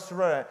driveway close to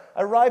road.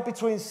 Arrive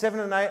between 7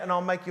 and 8 and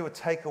I'll make you a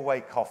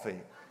takeaway coffee.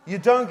 You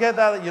don't get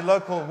that at your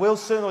local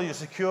Wilson or your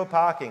secure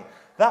parking.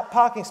 That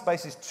parking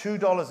space is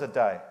 $2 a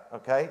day,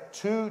 okay?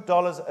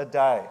 $2 a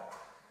day.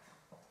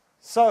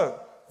 So,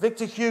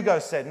 Victor Hugo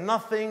said,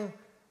 nothing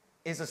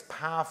is as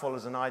powerful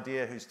as an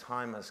idea whose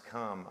time has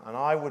come. And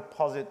I would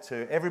posit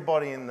to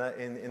everybody in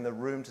the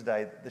room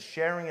today that the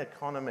sharing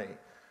economy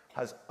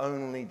has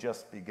only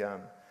just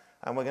begun.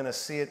 And we're going to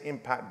see it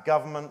impact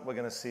government, we're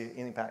going to see it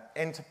impact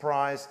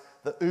enterprise,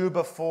 the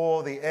Uber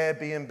for, the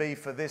Airbnb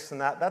for this and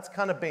that. That's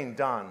kind of been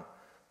done.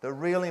 The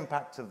real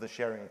impact of the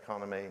sharing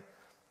economy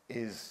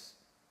is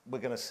we're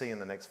going to see in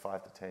the next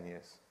 5 to 10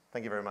 years.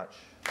 Thank you very much.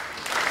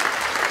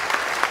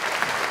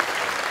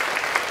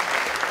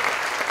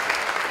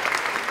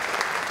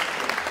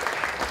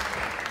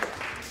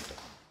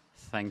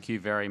 Thank you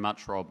very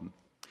much, Rob.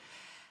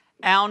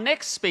 Our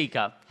next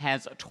speaker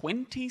has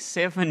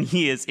 27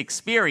 years'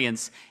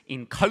 experience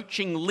in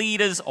coaching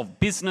leaders of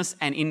business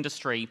and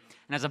industry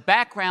and has a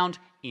background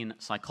in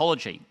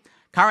psychology.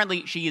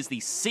 Currently, she is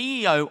the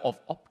CEO of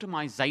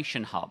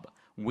Optimization Hub,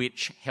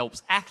 which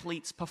helps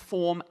athletes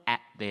perform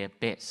at their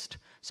best.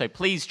 So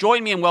please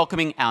join me in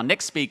welcoming our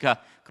next speaker,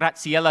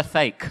 Graziella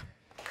Fake.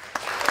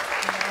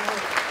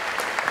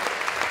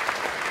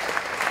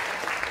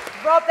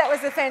 Rob, that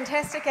was a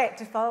fantastic act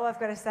to follow, I've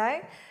got to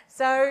say.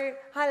 So,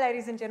 hi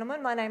ladies and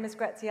gentlemen, my name is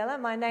Graziella.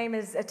 My name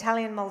is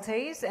Italian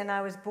Maltese and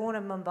I was born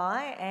in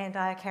Mumbai and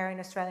I carry an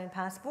Australian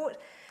passport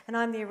and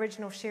I'm the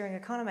original sharing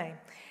economy.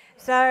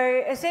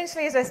 So,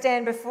 essentially as I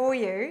stand before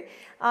you,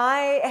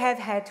 I have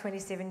had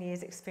 27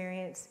 years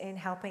experience in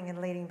helping and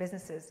leading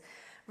businesses.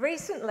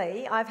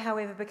 Recently, I've,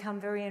 however, become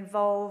very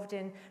involved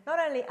in not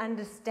only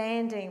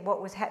understanding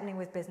what was happening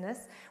with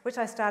business, which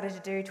I started to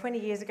do 20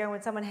 years ago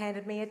when someone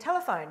handed me a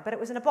telephone, but it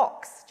was in a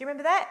box. Do you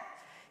remember that?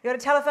 You got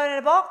a telephone in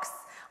a box?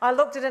 I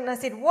looked at it and I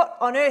said, what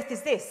on earth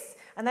is this?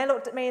 And they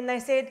looked at me and they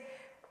said,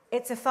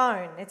 it's a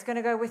phone. It's going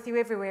to go with you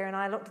everywhere. And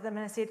I looked at them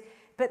and I said,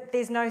 but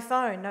there's no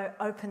phone. No,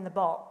 open the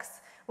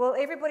box. Well,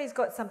 everybody's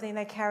got something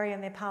they carry in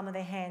their palm of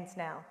their hands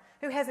now.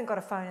 Who hasn't got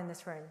a phone in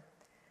this room?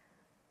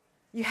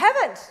 You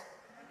haven't?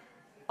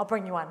 I'll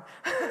bring you one.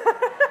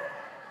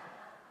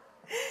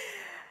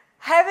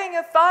 Having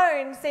a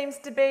phone seems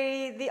to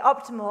be the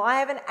optimal. I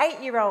have an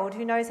 8-year-old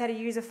who knows how to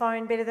use a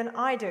phone better than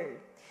I do.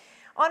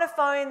 On a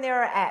phone,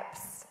 there are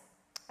apps,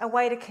 a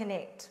way to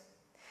connect.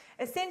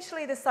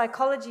 Essentially, the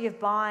psychology of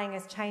buying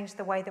has changed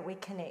the way that we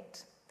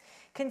connect.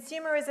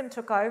 Consumerism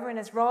took over, and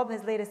as Rob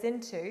has led us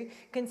into,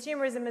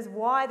 consumerism is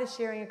why the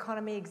sharing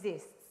economy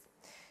exists.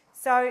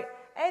 So,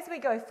 as we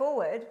go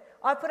forward,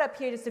 I put up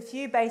here just a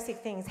few basic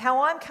things.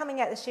 How I'm coming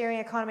at the sharing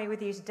economy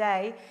with you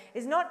today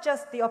is not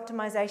just the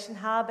Optimization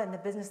Hub and the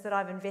business that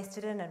I've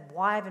invested in and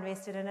why I've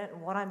invested in it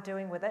and what I'm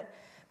doing with it,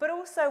 but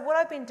also what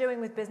I've been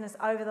doing with business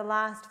over the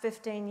last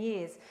 15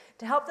 years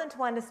to help them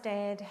to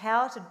understand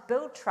how to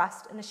build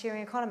trust in the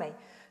sharing economy.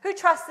 Who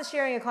trusts the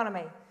sharing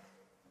economy?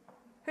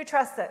 Who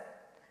trusts it?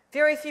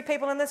 Very few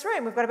people in this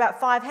room. We've got about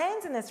 5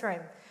 hands in this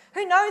room.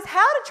 Who knows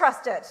how to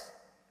trust it?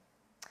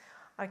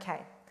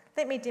 Okay,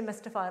 let me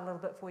demystify a little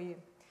bit for you.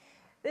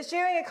 The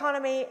sharing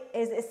economy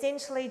is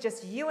essentially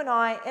just you and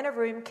I in a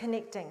room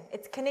connecting.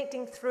 It's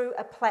connecting through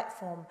a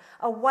platform,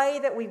 a way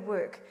that we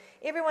work.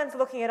 Everyone's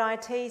looking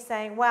at IT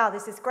saying, wow,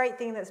 there's this great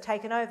thing that's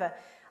taken over.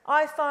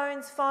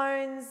 iPhones,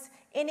 phones,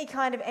 any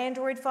kind of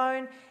Android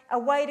phone, a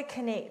way to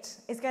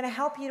connect is going to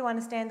help you to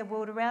understand the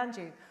world around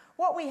you.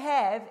 What we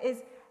have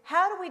is,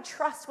 how do we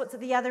trust what's at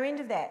the other end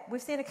of that?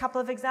 We've seen a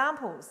couple of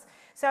examples.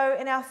 So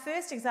in our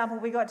first example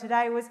we got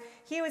today was,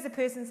 here was a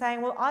person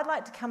saying, well, I'd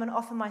like to come and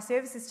offer my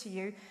services to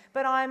you,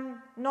 but I'm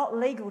not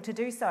legal to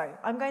do so.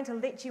 I'm going to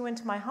let you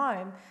into my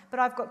home, but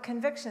I've got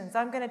convictions.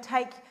 I'm going to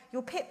take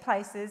your pet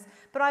places,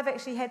 but I've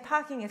actually had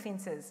parking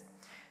offences.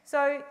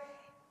 So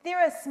there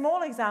are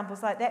small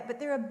examples like that, but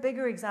there are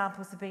bigger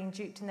examples of being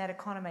duped in that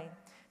economy.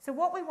 So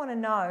what we want to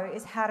know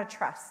is how to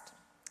trust.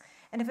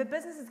 And if a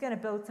business is going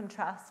to build some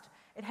trust,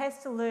 it has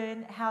to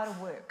learn how to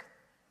work.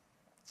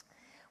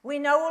 We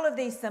know all of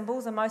these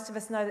symbols, and most of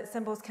us know that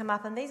symbols come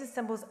up, and these are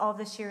symbols of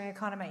the sharing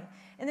economy.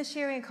 In the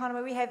sharing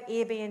economy, we have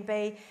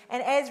Airbnb,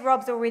 and as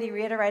Rob's already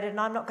reiterated, and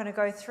I'm not going to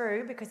go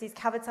through because he's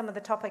covered some of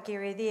the topic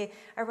area there,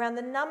 around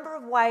the number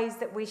of ways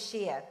that we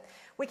share.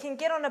 We can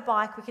get on a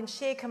bike, we can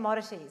share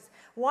commodities.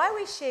 Why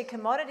we share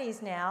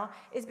commodities now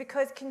is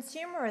because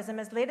consumerism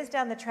has led us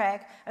down the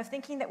track of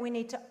thinking that we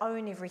need to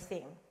own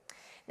everything.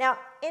 Now,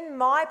 in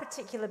my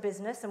particular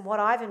business and what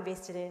I've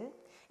invested in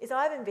is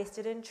I've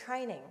invested in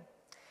training.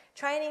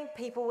 Training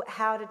people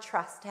how to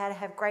trust, how to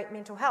have great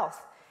mental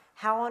health.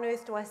 How on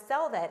earth do I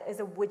sell that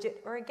as a widget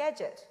or a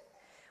gadget?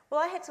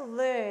 Well, I had to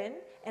learn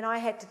and I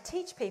had to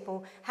teach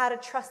people how to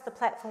trust the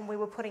platform we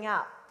were putting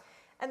up.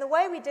 And the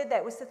way we did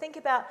that was to think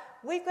about,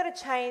 we've got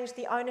to change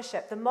the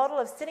ownership, the model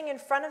of sitting in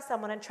front of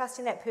someone and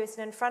trusting that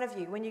person in front of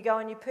you when you go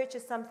and you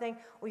purchase something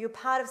or you're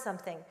part of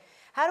something.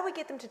 How do we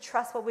get them to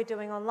trust what we're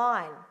doing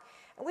online?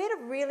 And we had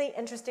a really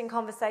interesting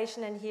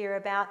conversation in here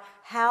about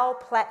how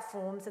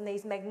platforms and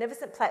these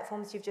magnificent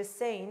platforms you've just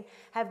seen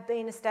have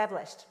been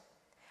established.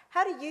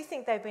 How do you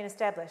think they've been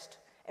established?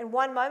 In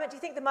one moment, do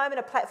you think the moment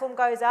a platform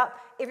goes up,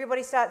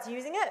 everybody starts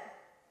using it?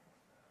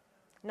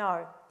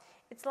 No.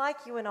 It's like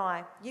you and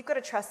I. You've got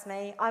to trust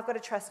me, I've got to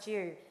trust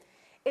you.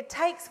 It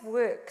takes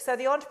work. So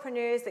the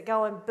entrepreneurs that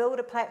go and build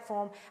a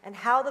platform and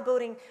how the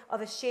building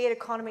of a shared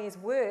economy has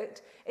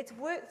worked, it's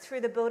worked through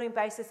the building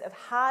basis of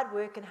hard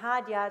work and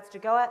hard yards to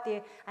go out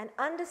there and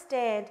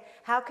understand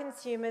how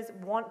consumers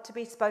want to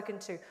be spoken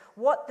to,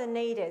 what the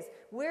need is,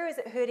 where is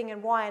it hurting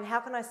and why, and how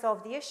can I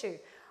solve the issue.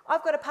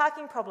 I've got a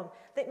parking problem.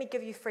 Let me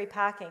give you free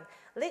parking.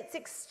 Let's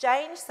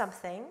exchange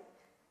something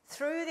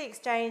through the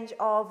exchange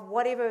of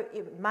whatever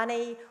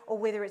money or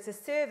whether it's a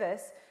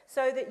service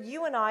so that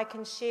you and I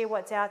can share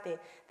what's out there.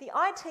 The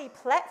IT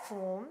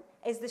platform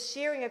is the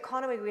sharing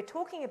economy we're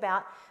talking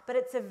about, but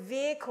it's a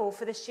vehicle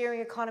for the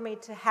sharing economy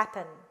to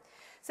happen.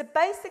 So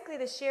basically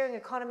the sharing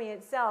economy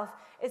itself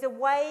is a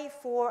way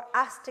for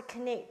us to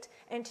connect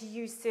and to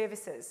use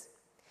services.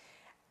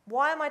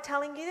 Why am I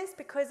telling you this?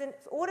 Because in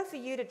order for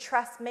you to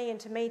trust me and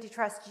to me to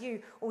trust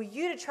you, or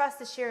you to trust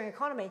the sharing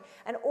economy,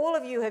 and all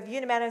of you have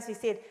unanimously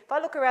said, if I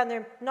look around the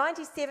room,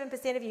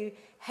 97% of you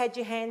had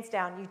your hands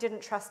down, you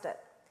didn't trust it.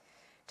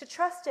 To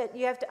trust it,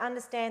 you have to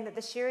understand that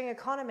the sharing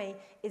economy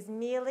is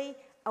merely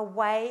a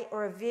way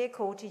or a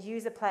vehicle to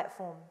use a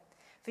platform.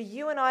 For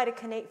you and I to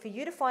connect, for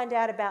you to find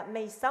out about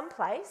me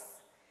someplace,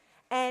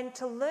 and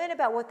to learn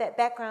about what that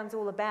background's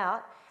all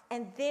about,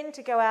 and then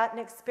to go out and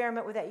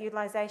experiment with that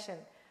utilisation.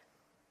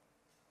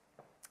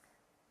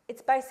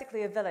 It's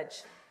basically a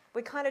village.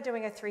 We're kind of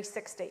doing a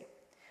 360.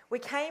 We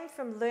came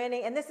from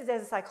learning, and this is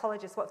as a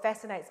psychologist, what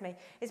fascinates me,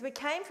 is we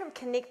came from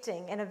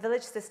connecting in a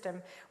village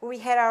system where we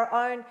had our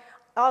own,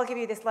 I'll give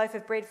you this loaf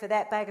of bread for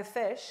that bag of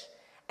fish,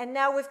 and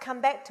now we've come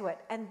back to it,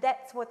 and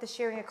that's what the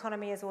sharing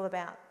economy is all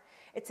about.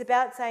 It's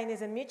about saying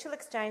there's a mutual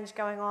exchange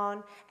going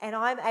on, and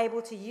I'm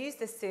able to use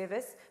this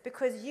service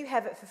because you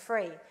have it for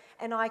free,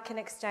 and I can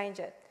exchange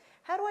it.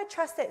 How do I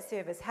trust that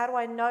service? How do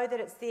I know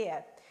that it's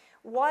there?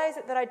 Why is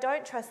it that I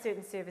don't trust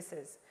certain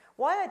services?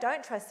 Why I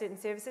don't trust certain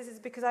services is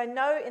because I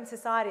know in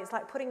society it's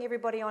like putting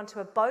everybody onto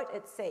a boat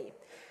at sea.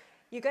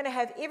 You're going to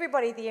have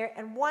everybody there,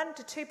 and 1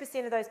 to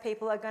 2% of those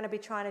people are going to be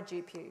trying to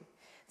dupe you.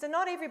 So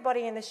not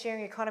everybody in the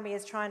sharing economy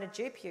is trying to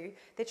dupe you.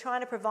 They're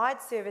trying to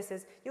provide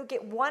services. You'll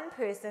get one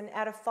person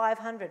out of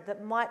 500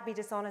 that might be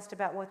dishonest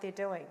about what they're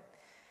doing.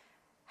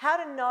 How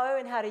to know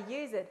and how to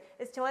use it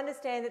is to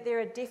understand that there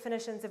are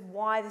definitions of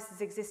why this is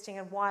existing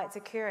and why it's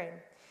occurring.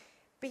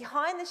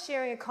 Behind the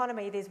sharing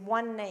economy, there's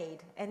one need,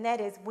 and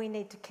that is we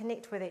need to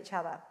connect with each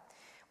other.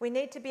 We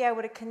need to be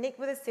able to connect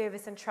with a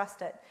service and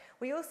trust it.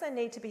 We also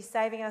need to be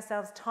saving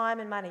ourselves time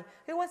and money.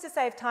 Who wants to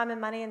save time and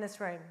money in this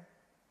room?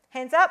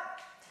 Hands up.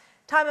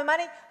 Time and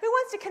money. Who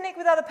wants to connect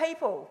with other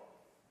people?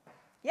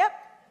 Yep.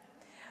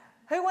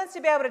 Who wants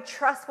to be able to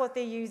trust what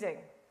they're using?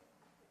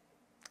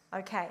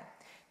 Okay.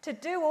 To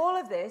do all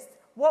of this,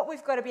 what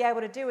we've got to be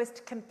able to do is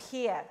to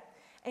compare.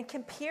 And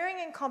comparing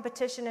and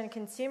competition and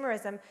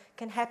consumerism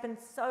can happen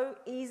so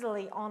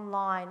easily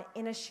online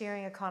in a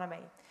sharing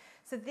economy.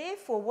 So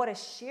therefore, what a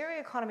sharing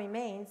economy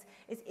means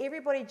is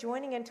everybody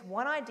joining into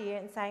one idea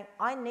and saying,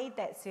 I need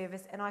that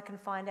service and I can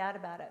find out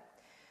about it.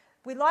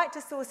 We like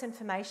to source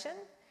information,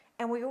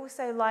 and we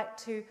also like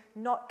to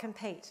not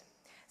compete.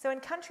 So in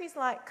countries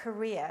like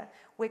Korea,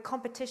 where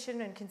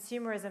competition and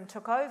consumerism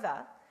took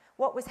over,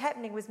 what was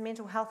happening was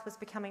mental health was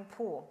becoming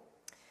poor.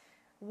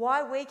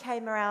 Why we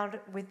came around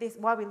with this,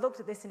 why we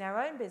looked at this in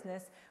our own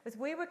business, was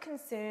we were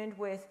concerned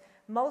with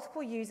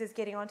multiple users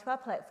getting onto our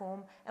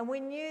platform, and we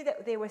knew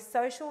that there were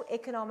social,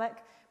 economic,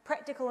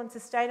 practical and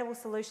sustainable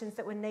solutions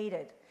that were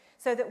needed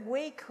so that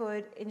we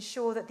could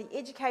ensure that the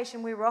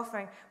education we were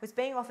offering was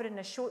being offered in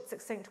a short,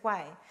 succinct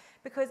way.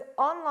 Because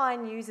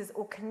online users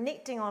or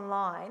connecting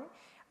online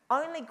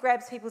only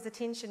grabs people's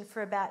attention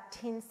for about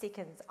 10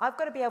 seconds. I've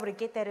got to be able to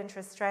get that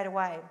interest straight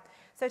away.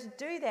 So to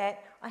do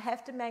that, I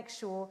have to make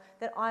sure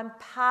that I'm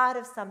part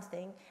of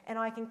something and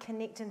I can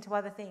connect into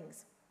other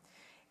things.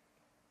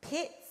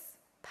 Pets,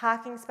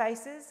 parking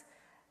spaces,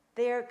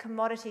 they're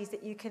commodities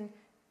that you can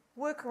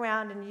work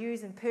around and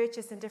use and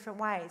purchase in different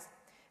ways.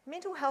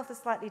 Mental health is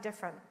slightly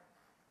different.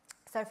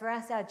 So for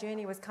us, our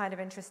journey was kind of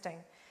interesting.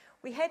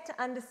 We had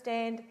to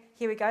understand,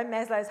 here we go,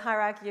 Maslow's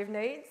hierarchy of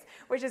needs,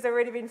 which has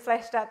already been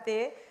flashed up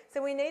there.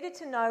 So we needed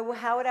to know, well,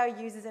 how would our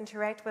users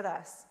interact with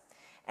us?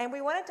 And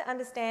we wanted to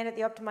understand at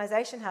the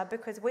Optimisation Hub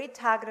because we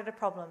targeted a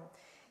problem.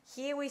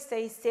 Here we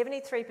see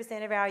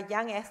 73% of our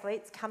young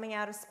athletes coming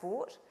out of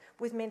sport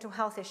with mental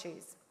health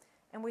issues.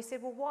 And we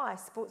said, well, why?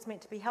 Sport's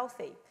meant to be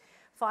healthy.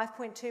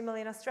 5.2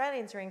 million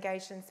Australians are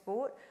engaged in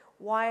sport.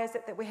 Why is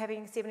it that we're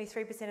having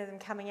 73% of them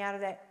coming out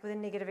of that with a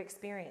negative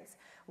experience?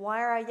 Why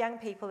are our young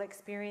people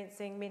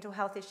experiencing mental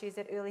health issues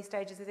at early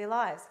stages of their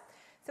lives?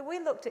 So we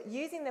looked at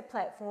using the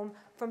platform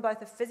from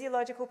both a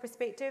physiological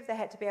perspective. They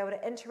had to be able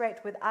to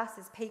interact with us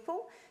as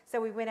people. So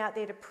we went out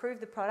there to prove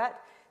the product.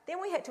 Then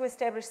we had to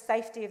establish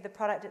safety of the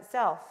product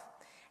itself.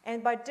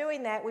 And by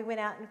doing that, we went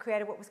out and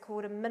created what was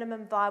called a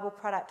minimum viable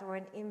product, or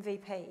an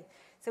MVP.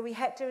 So we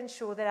had to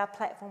ensure that our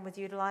platform was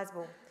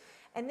utilisable.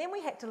 And then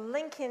we had to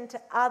link into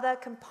other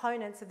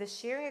components of the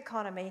sharing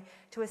economy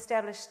to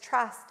establish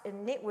trust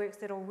in networks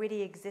that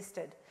already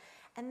existed.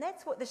 And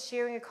that's what the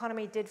sharing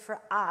economy did for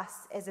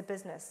us as a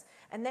business.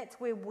 And that's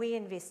where we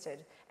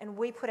invested and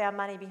we put our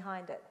money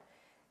behind it.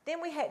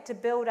 Then we had to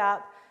build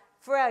up,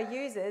 for our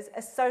users,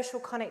 a social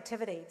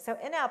connectivity. So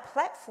in our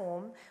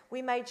platform,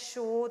 we made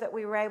sure that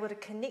we were able to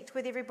connect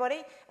with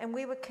everybody and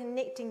we were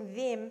connecting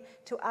them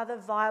to other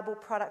viable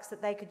products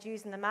that they could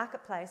use in the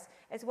marketplace,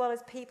 as well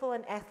as people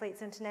and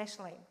athletes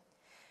internationally.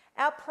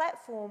 Our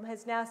platform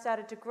has now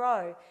started to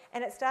grow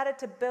and it started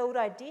to build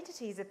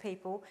identities of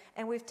people,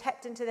 and we've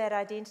tapped into that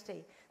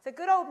identity. So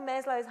good old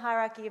Maslow's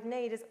hierarchy of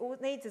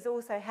needs is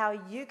also how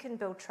you can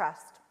build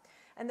trust.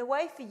 And the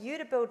way for you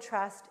to build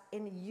trust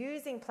in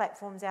using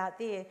platforms out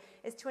there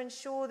is to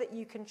ensure that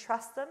you can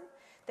trust them,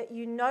 that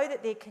you know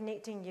that they're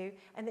connecting you,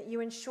 and that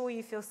you ensure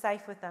you feel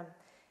safe with them.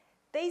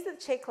 These are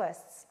the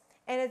checklists.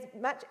 And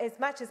as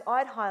much as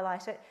I'd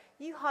highlight it,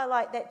 you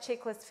highlight that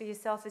checklist for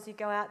yourself as you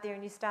go out there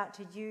and you start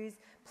to use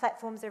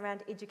platforms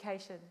around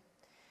education.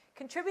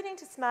 Contributing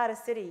to smarter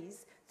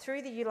cities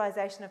through the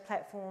utilisation of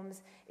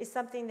platforms is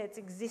something that's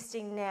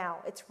existing now.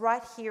 It's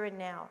right here and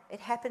now. It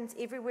happens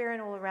everywhere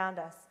and all around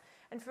us.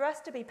 And for us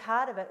to be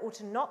part of it or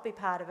to not be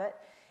part of it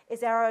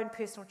is our own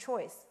personal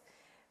choice.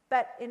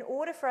 But in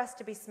order for us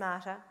to be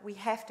smarter, we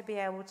have to be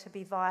able to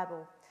be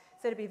viable.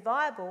 So to be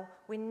viable,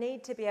 we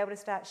need to be able to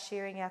start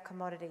sharing our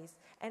commodities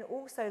and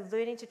also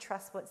learning to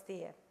trust what's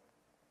there.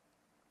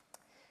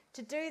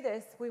 To do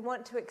this, we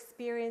want to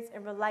experience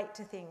and relate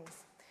to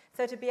things.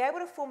 So to be able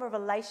to form a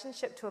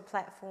relationship to a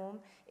platform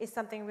is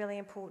something really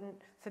important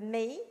for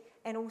me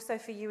and also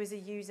for you as a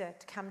user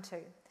to come to.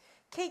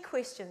 Key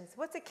questions.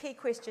 What's a key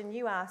question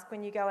you ask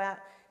when you go out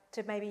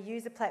to maybe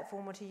use a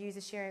platform or to use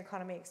a sharing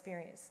economy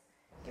experience?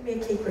 Give me a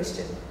key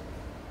question.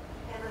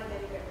 Am I going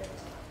to get ripped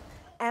off?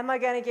 Am I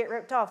going to get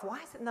ripped off? Why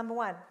is it number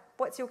one?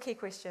 What's your key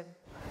question?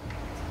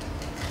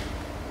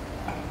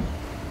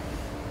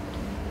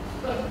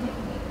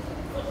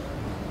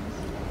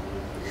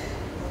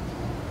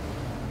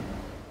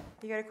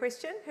 You got a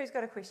question? Who's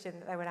got a question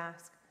that they would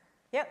ask?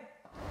 Yep.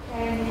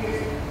 Can you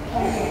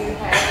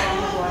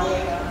platforms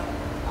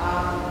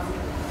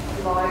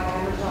like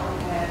Amazon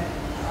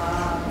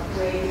have,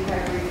 where you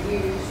have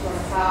reviews from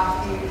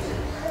past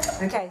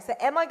users? Okay, so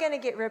am I going to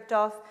get ripped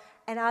off,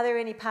 and are there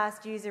any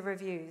past user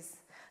reviews?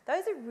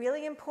 Those are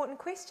really important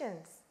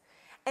questions.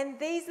 And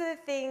these are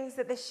the things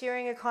that the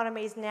sharing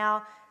economy is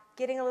now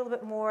getting a little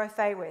bit more au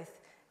fait with.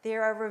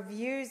 There are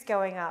reviews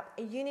going up,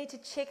 and you need to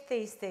check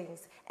these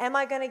things. Am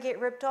I going to get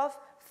ripped off?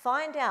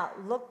 Find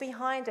out, look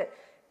behind it.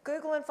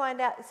 Google and find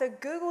out. So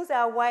Google's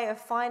our way of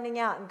finding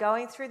out and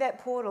going through that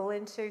portal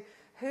into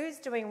who's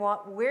doing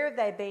what, where have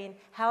they been,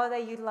 how are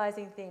they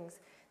utilising things.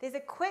 There's a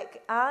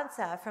quick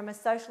answer from a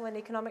social and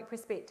economic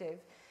perspective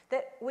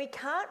that we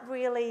can't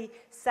really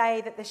say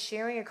that the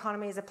sharing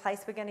economy is a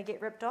place we're going to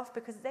get ripped off,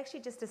 because it's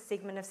actually just a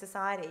segment of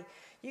society.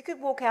 You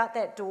could walk out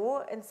that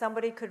door and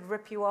somebody could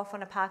rip you off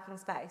on a parking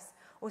space,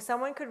 or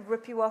someone could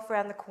rip you off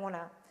around the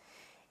corner.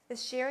 The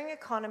sharing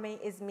economy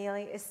is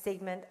merely a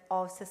segment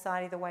of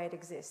society the way it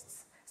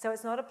exists. So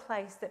it's not a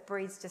place that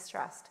breeds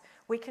distrust.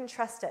 We can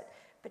trust it.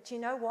 But you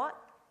know what?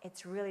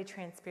 It's really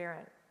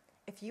transparent.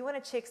 If you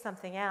want to check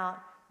something out,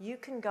 you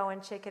can go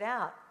and check it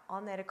out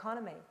on that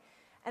economy.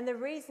 And the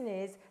reason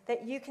is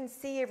that you can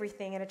see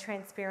everything in a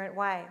transparent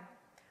way.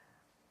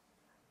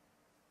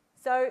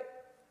 So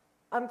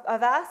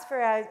I've asked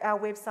for our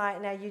website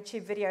and our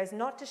YouTube videos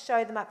not to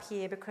show them up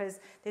here because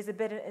there's a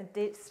bit of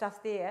in-depth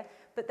stuff there,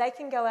 but they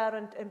can go out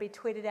and be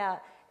tweeted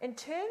out. In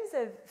terms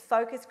of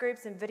focus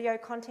groups and video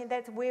content,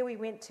 that's where we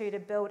went to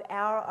build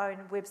our own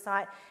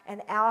website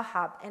and our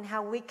hub, and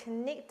how we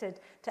connected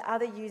to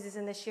other users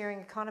in the sharing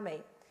economy.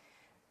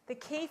 The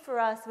key for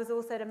us was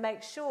also to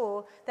make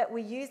sure that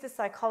we use the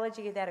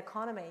psychology of that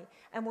economy,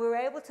 and we were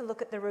able to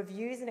look at the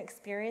reviews and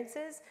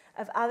experiences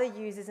of other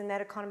users in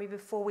that economy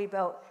before we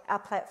built our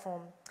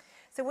platform.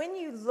 So when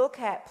you look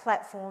at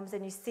platforms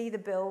and you see the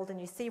build and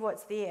you see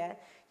what's there,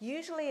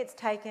 usually it's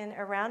taken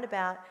around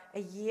about a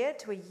year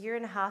to a year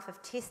and a half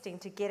of testing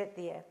to get it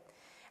there.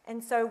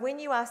 And so when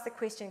you ask the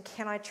question,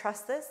 can I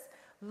trust this?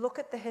 Look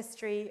at the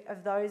history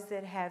of those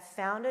that have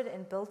founded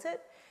and built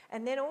it,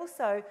 and then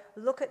also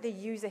look at the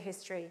user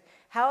history.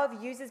 How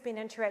have users been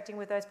interacting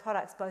with those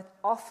products, both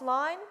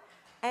offline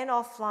and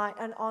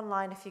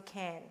online if you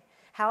can?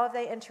 How have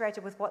they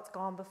interacted with what's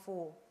gone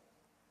before?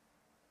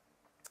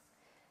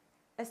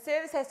 A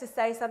service has to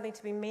say something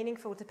to be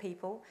meaningful to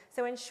people,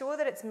 so ensure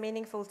that it's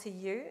meaningful to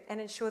you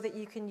and ensure that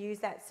you can use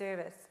that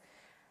service.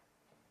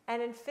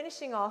 And in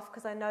finishing off,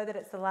 because I know that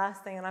it's the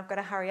last thing and I've got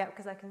to hurry up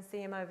because I can see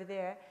him over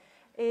there,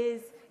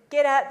 is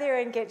get out there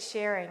and get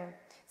sharing.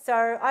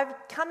 So I've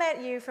come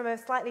at you from a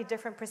slightly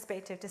different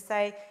perspective to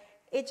say,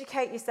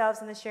 educate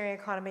yourselves in the sharing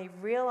economy,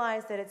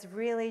 realise that it's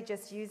really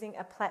just using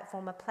a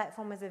platform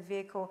as a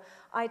vehicle.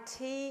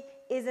 IT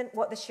isn't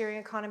what the sharing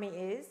economy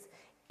is.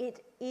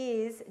 It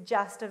is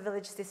just a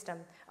village system,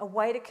 a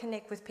way to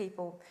connect with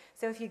people.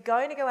 So if you're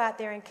going to go out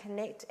there and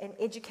connect and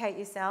educate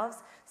yourselves,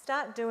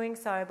 start doing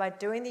so by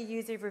doing the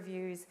user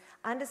reviews,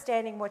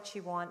 understanding what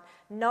you want,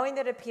 knowing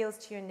that it appeals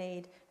to your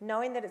need,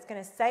 knowing that it's going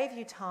to save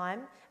you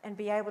time and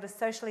be able to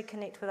socially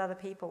connect with other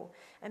people.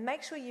 And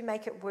make sure you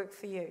make it work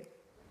for you.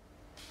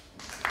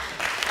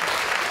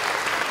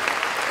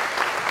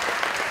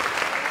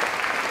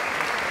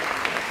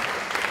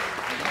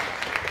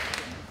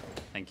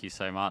 Thank you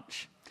so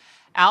much.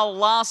 Our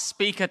last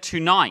speaker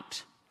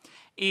tonight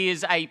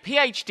is a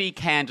PhD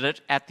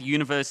candidate at the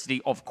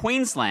University of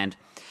Queensland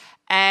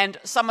and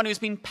someone who's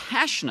been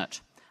passionate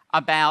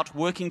about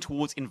working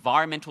towards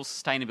environmental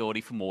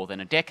sustainability for more than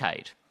a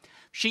decade.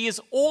 She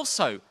is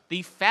also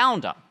the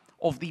founder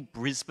of the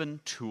Brisbane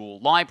Tool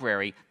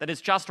Library that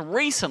has just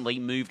recently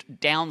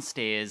moved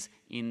downstairs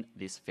in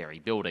this very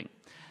building.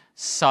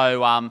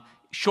 So,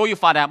 sure, you'll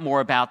find out more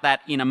about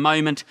that in a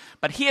moment,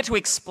 but here to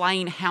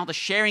explain how the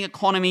sharing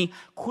economy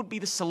could be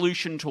the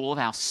solution to all of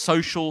our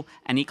social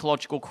and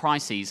ecological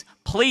crises,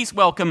 please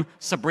welcome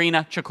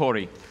Sabrina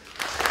Chakori.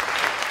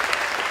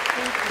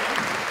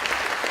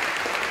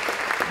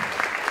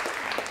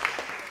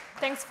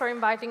 Thanks for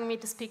inviting me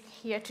to speak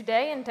here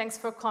today, and thanks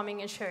for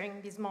coming and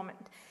sharing this moment.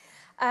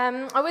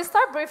 I will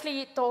start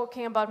briefly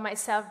talking about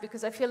myself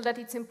because I feel that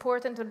it's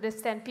important to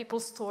understand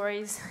people's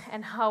stories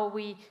and how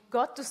we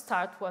got to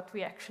start what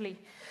we actually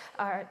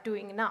are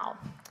doing now.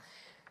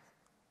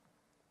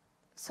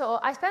 So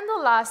I spent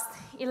the last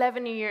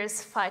 11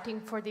 years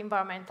fighting for the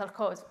environmental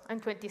cause.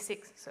 I'm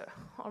 26, so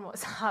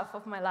almost half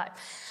of my life.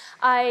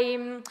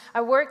 I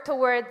worked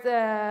toward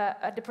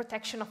the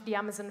protection of the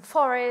Amazon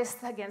forest,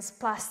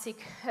 against plastic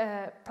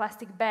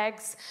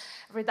bags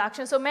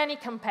reduction, so many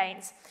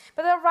campaigns.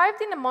 But I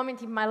arrived in a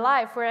moment in my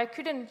life where I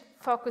couldn't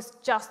focus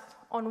just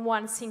on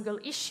one single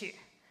issue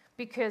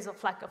because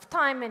of lack of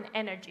time and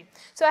energy.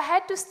 So I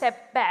had to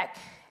step back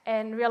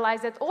and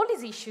realize that all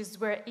these issues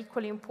were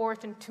equally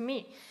important to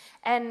me.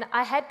 And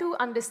I had to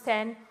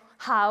understand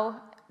how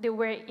they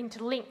were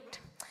interlinked.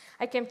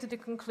 I came to the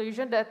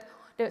conclusion that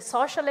the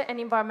social and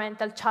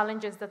environmental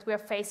challenges that we are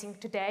facing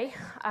today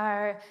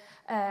are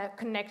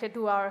connected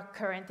to our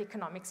current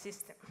economic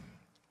system.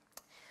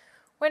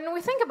 When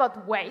we think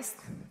about waste,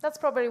 that's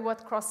probably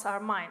what crosses our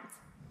minds.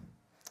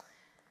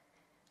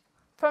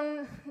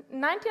 From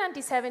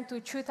 1997 to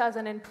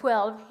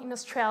 2012 in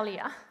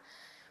Australia,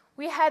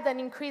 we had an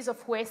increase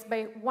of waste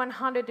by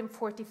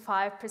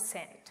 145%.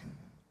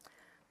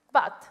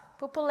 But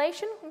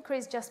population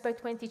increased just by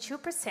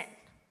 22%.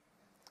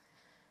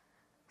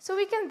 So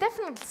we can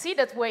definitely see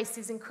that waste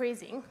is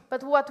increasing,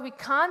 but what we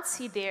can't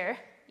see there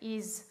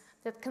is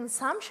that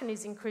consumption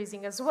is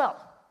increasing as well.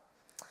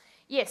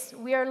 Yes,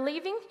 we are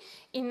living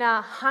in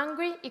a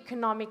hungry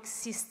economic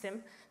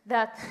system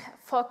that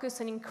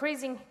focuses on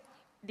increasing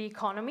the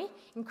economy,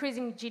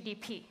 increasing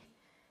GDP,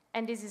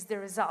 and this is the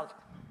result.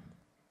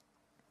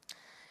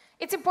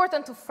 It's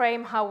important to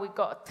frame how we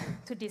got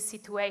to this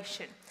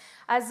situation.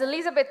 As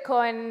Elizabeth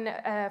Cohen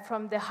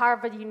from the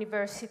Harvard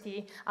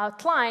University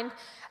outlined,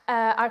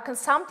 our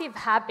consumptive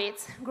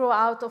habits grow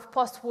out of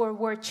post-World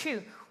War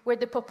II, where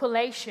the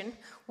population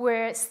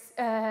were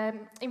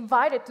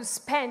invited to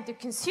spend, to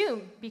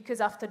consume,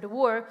 because after the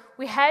war,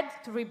 we had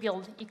to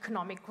rebuild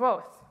economic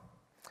growth.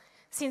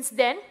 Since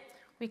then,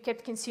 we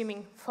kept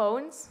consuming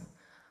phones,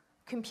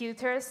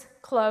 computers,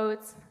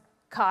 clothes,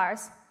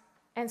 cars,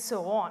 and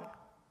so on.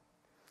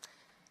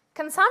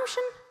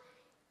 Consumption,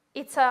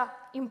 it's an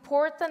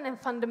important and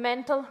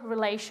fundamental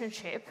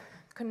relationship,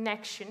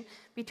 connection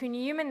between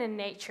human and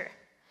nature.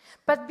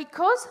 But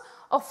because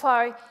of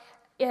our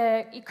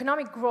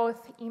economic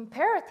growth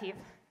imperative,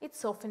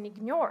 it's often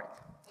ignored.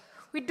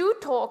 We do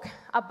talk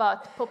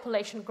about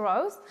population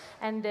growth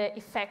and the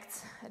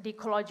effects, the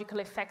ecological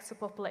effects of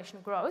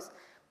population growth,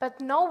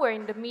 but nowhere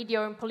in the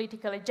media or in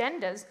political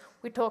agendas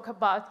we talk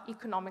about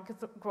economic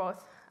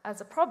growth as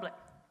a problem.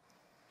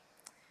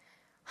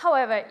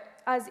 However,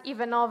 as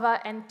Ivanova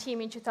and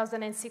team in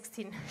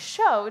 2016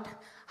 showed,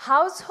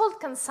 household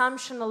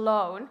consumption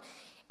alone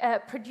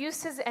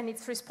produces and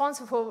it's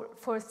responsible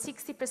for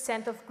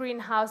 60% of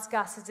greenhouse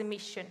gases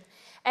emission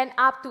and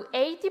up to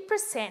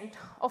 80%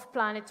 of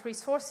planet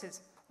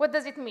resources. What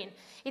does it mean?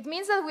 It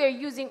means that we are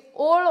using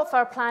all of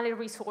our planet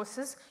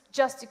resources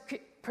just to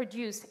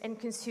produce and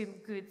consume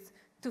goods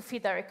to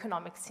feed our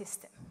economic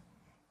system.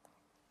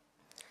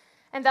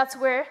 And that's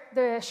where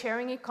the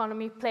sharing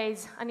economy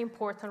plays an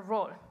important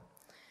role.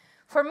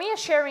 For me, a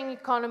sharing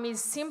economy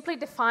is simply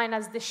defined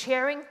as the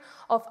sharing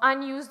of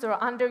unused or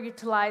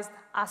underutilized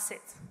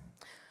assets.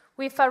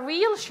 With a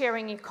real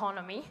sharing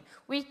economy,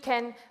 we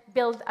can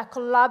build a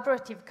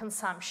collaborative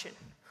consumption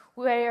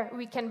where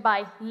we can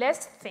buy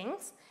less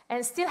things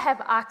and still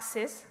have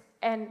access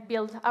and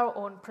build our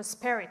own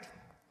prosperity.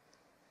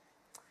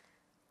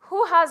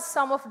 Who has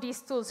some of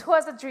these tools? Who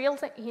has a drill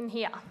in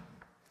here?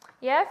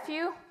 Yeah, a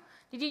few.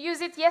 Did you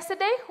use it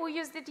yesterday? Who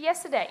used it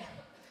yesterday?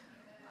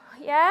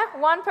 Yeah,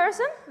 one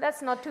person?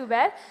 That's not too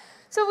bad.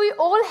 So we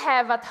all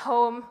have at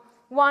home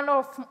one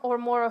or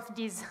more of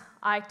these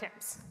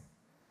items.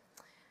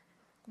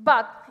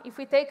 But if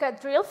we take a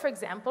drill, for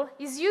example,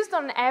 it's used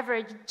on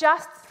average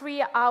just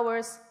 3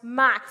 hours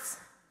max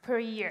per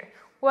year,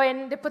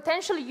 when the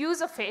potential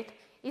use of it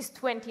is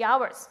 20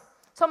 hours.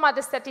 Some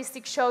other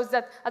statistics shows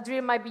that a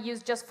drill might be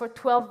used just for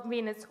 12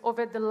 minutes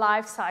over the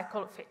life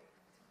cycle of it.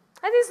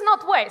 And it's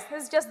not waste,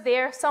 it's just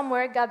there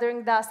somewhere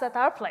gathering dust at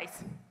our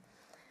place.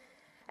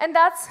 And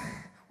that's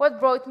what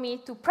brought me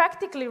to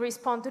practically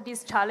respond to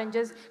these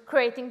challenges,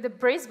 creating the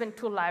Brisbane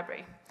Tool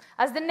Library.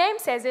 As the name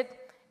says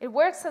it, it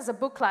works as a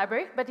book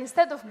library, but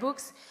instead of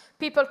books,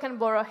 people can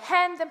borrow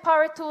hand and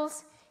power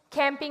tools,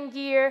 camping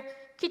gear,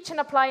 kitchen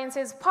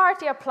appliances,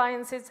 party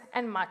appliances,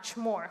 and much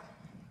more.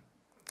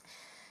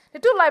 The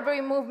tool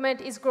library movement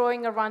is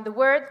growing around the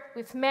world,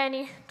 with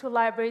many tool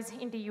libraries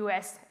in the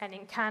US and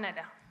in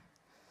Canada.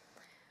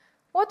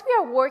 What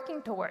we are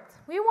working towards,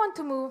 we want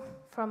to move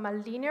from a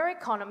linear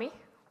economy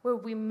where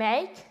we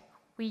make,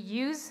 we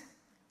use,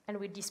 and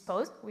we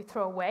dispose, we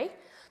throw away,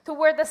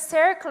 toward a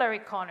circular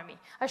economy,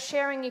 a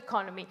sharing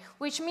economy,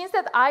 which means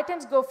that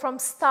items go from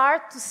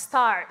start to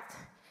start.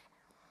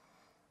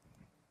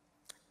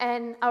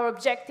 And our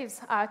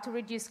objectives are to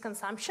reduce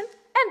consumption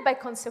and, by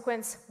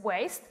consequence,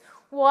 waste,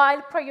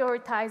 while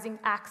prioritizing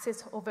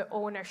access over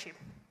ownership.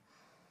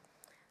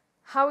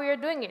 How we are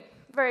doing it?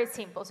 Very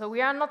simple. So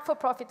we are a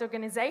not-for-profit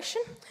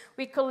organization.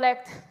 We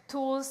collect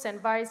tools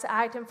and various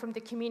items from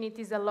the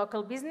communities and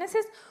local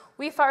businesses.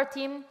 With our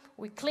team,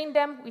 we clean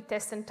them, we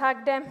test and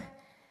tag them,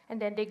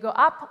 and then they go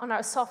up on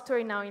our software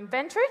in our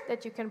inventory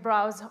that you can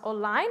browse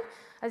online.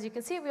 As you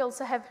can see, we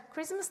also have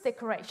Christmas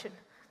decoration.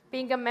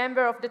 Being a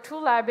member of the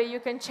tool library, you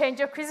can change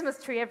your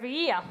Christmas tree every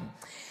year.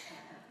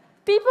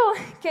 People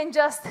can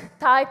just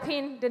type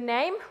in the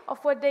name of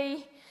what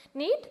they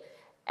need,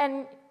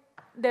 and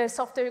the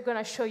software is going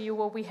to show you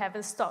what we have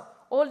in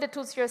stock. All the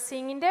tools you're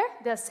seeing in there,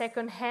 they're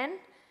second-hand,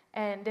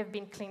 and they've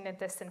been cleaned and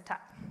tested and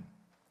tagged.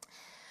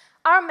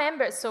 Our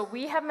members, so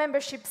we have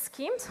membership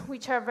schemes,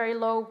 which are very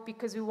low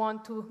because we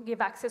want to give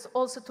access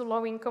also to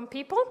low-income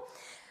people.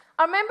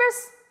 Our members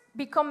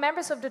become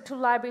members of the tool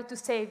library to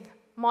save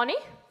money.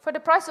 For the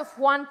price of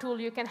one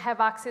tool, you can have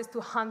access to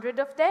 100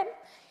 of them,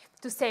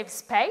 to save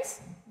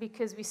space,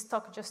 because we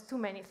stock just too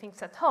many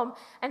things at home,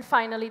 and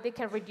finally, they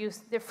can reduce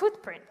their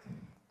footprint.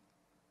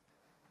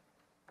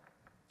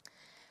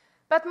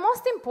 But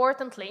most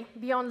importantly,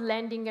 beyond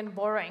lending and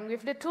borrowing,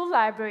 with the tool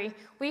library,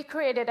 we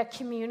created a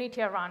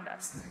community around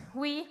us.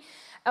 We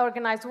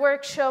organize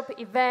workshops,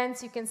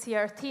 events, you can see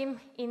our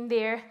team in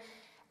there,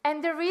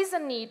 and there is a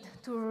need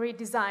to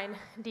redesign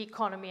the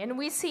economy, and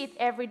we see it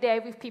every day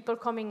with people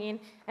coming in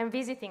and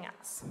visiting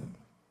us.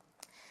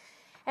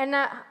 And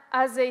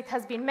as it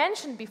has been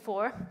mentioned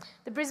before,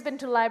 the Brisbane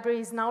Tool Library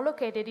is now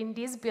located in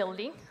this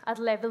building at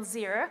level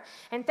 0,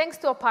 and thanks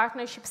to a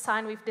partnership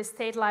signed with the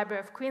State Library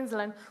of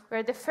Queensland,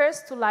 we're the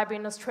first tool library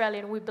in Australia,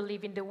 and we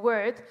believe in the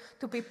world,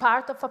 to be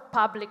part of a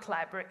public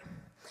library.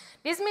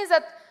 This means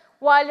that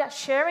while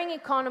sharing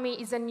economy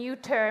is a new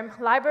term,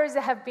 libraries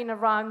have been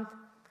around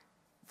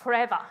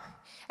forever,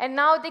 and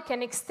now they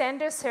can extend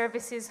their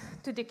services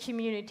to the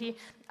community,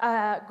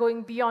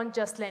 going beyond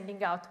just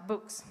lending out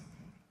books.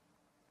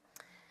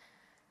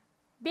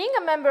 Being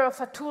a member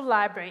of a tool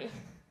library,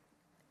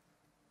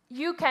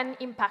 you can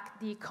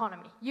impact the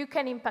economy. You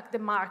can impact the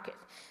market.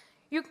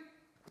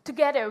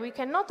 Together, we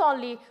can not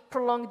only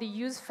prolong the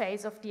use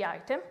phase of the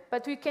item,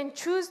 but we can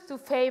choose to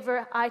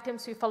favor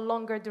items with a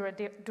longer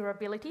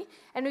durability,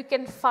 and we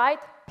can fight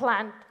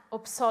planned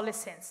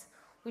obsolescence,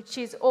 which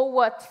is all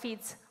what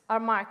feeds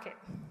our market.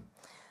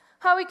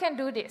 How we can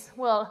do this?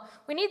 Well,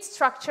 we need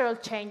structural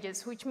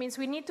changes, which means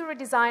we need to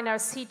redesign our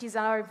cities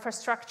and our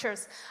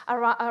infrastructures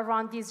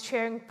around these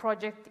sharing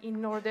projects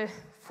in order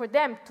for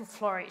them to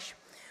flourish.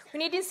 We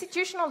need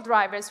institutional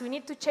drivers. We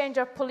need to change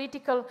our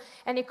political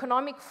and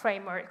economic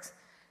frameworks,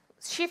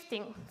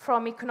 shifting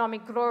from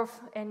economic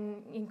growth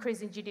and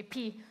increasing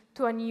GDP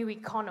to a new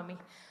economy.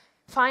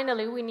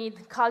 Finally, we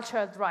need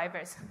cultural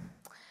drivers.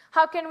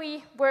 How can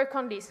we work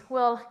on this?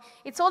 Well,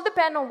 it's all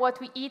depend on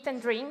what we eat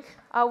and drink,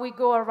 how we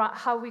go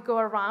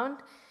around,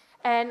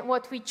 and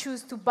what we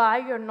choose to buy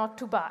or not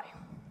to buy.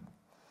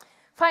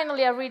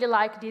 Finally, I really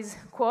like this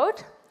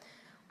quote.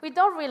 We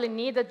don't really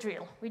need a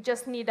drill, we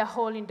just need a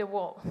hole in the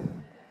wall.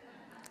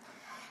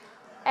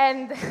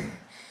 And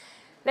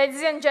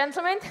ladies and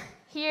gentlemen,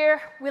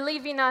 here we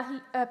live in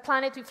a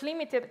planet with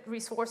limited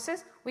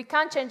resources. We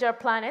can't change our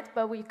planet,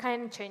 but we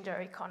can change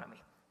our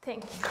economy.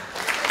 Thank you.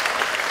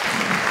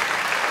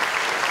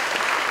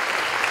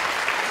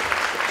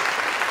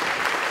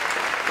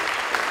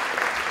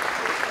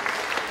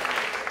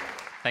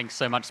 Thanks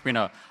so much,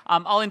 Spino.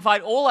 I'll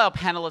invite all our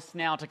panellists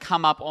now to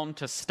come up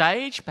onto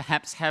stage.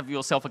 Perhaps have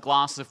yourself a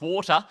glass of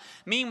water.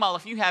 Meanwhile,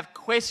 if you have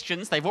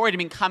questions, they've already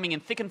been coming in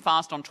thick and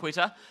fast on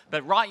Twitter,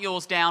 but write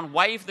yours down,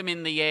 wave them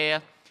in the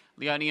air.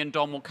 Leonie and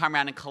Dom will come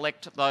around and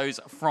collect those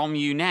from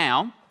you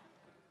now.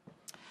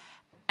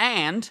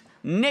 And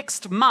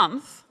next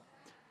month,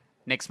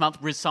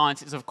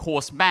 BrisScience is of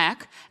course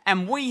back,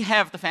 and we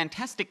have the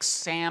fantastic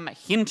Sam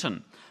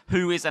Hinton,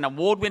 who is an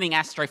award-winning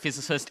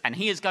astrophysicist, and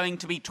he is going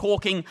to be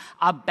talking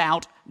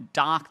about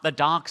the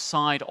dark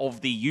side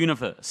of the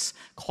universe,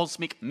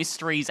 cosmic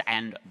mysteries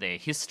and their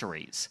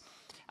histories.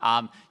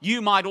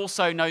 You might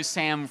also know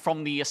Sam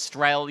from the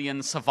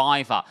Australian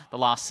Survivor, the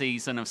last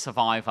season of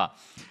Survivor.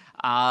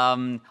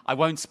 I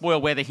won't spoil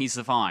whether he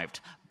survived,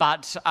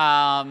 but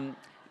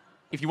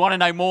if you want to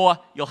know more,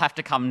 you'll have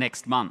to come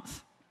next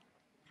month.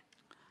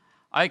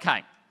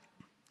 Okay.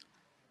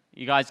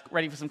 You guys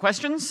ready for some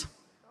questions?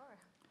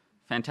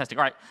 Fantastic.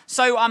 All right.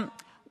 So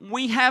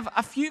we have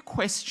a few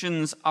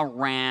questions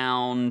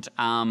around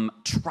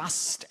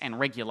trust and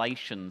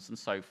regulations and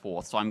so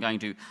forth. So I'm going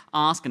to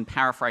ask and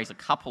paraphrase a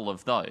couple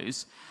of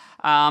those.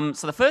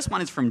 So the first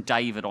one is from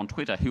David on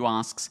Twitter, who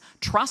asks,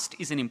 trust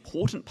is an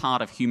important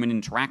part of human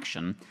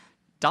interaction.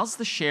 Does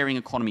the sharing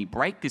economy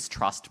break this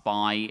trust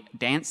by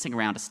dancing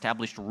around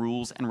established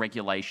rules and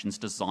regulations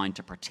designed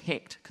to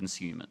protect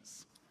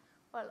consumers?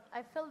 Well,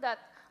 I feel that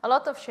a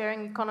lot of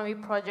sharing economy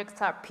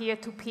projects are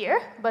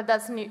peer-to-peer, but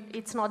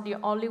it's not the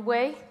only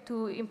way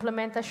to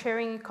implement a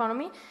sharing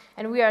economy.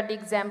 And we are the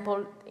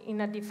example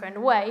in a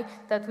different way,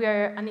 that we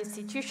are an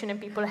institution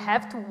and people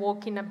have to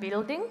walk in a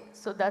building.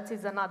 So that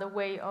is another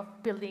way of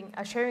building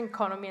a sharing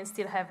economy and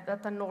still have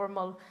that a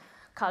normal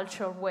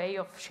cultural way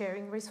of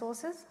sharing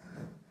resources.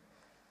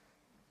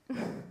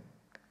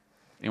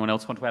 Anyone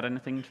else want to add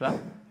anything to that?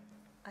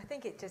 I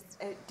think it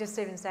just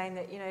even saying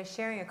that, you know,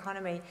 sharing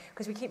economy,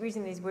 because we keep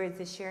using these words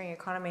as sharing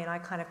economy, and I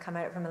kind of come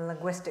at it from a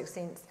linguistic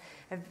sense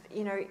of,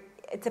 you know,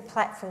 it's a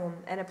platform,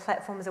 and a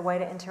platform is a way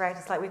to interact.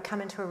 It's like we've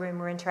come into a room,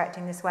 we're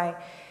interacting this way.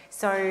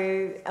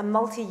 So a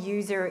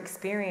multi-user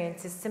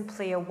experience is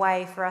simply a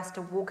way for us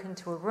to walk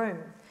into a room.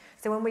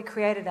 So when we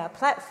created our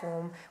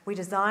platform, we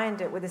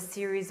designed it with a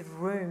series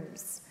of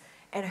rooms,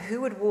 and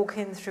who would walk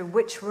in through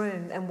which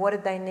room, and what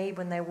did they need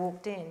when they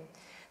walked in.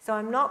 So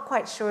I'm not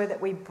quite sure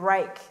that we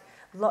break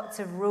lots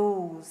of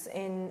rules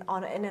in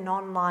an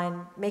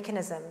online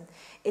mechanism.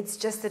 It's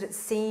just that it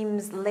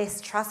seems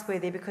less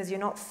trustworthy because you're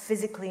not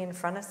physically in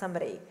front of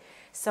somebody.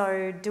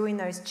 So doing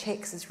those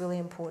checks is really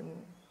important.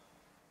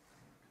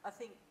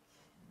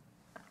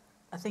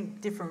 I think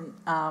different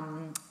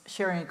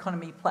sharing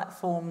economy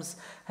platforms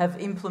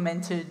have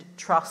implemented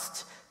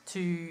trust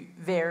to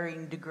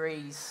varying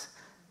degrees.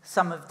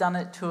 Some have done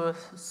it to a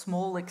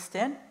small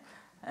extent,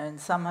 and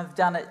some have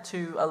done it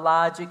to a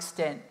large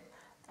extent.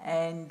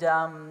 And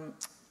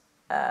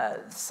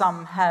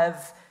some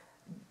have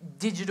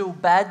digital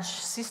badge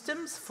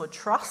systems for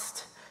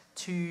trust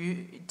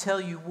to tell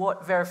you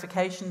what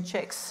verification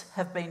checks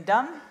have been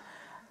done.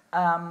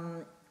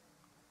 And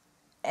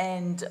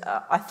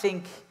I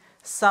think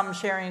some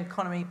sharing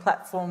economy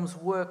platforms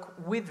work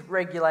with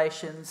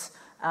regulations,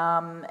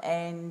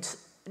 and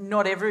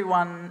not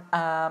everyone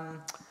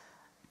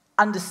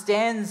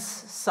understands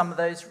some of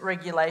those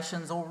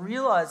regulations or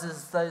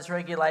realises those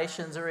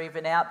regulations are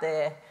even out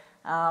there.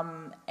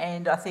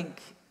 And I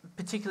think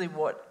particularly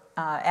what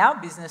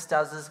our business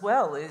does as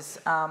well is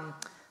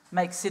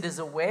make sitters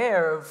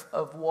aware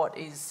of what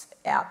is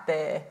out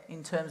there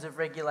in terms of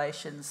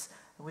regulations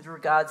with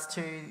regards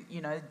to, you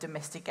know,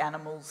 Domestic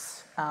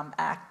Animals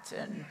Act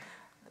and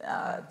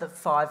the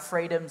 5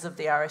 freedoms of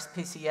the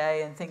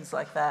RSPCA and things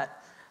like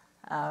that.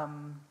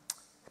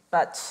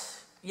 But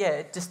yeah,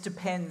 it just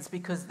depends,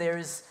 because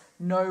there's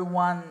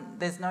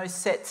no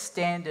set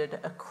standard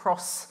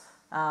across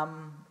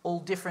all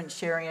different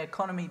sharing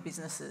economy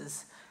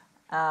businesses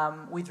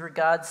with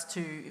regards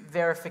to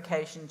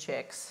verification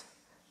checks.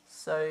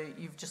 So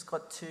you've just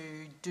got to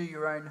do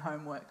your own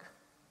homework.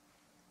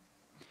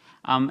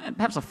 And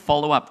perhaps a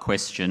follow-up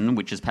question,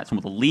 which is perhaps more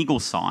the legal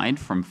side,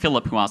 from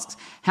Philip, who asks,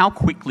 how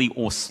quickly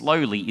or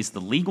slowly is the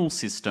legal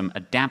system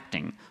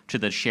adapting to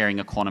the sharing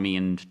economy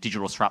and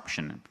digital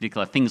disruption, in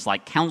particular things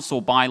like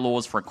council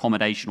bylaws for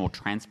accommodation or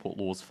transport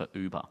laws for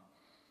Uber?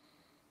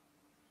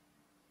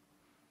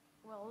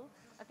 Well,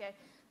 okay.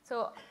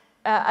 So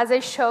as I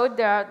showed,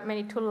 there are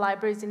many tool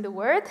libraries in the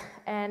world,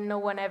 and no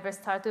one ever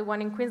started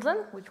one in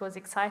Queensland, which was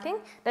exciting.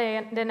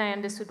 Then I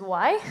understood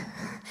why,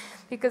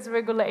 because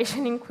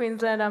regulation in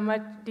Queensland are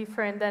much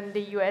different than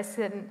the US,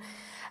 and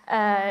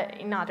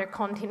in other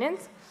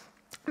continents.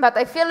 But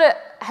I feel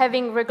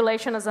having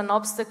regulation as an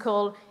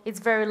obstacle is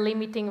very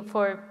limiting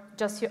for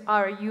just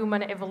our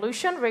human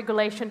evolution.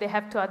 Regulation, they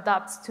have to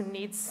adapt to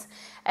needs.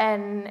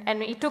 And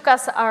it took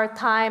us our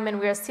time, and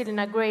we are still in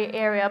a gray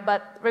area,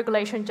 but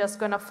regulation just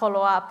going to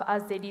follow up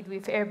as they did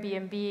with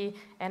Airbnb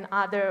and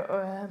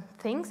other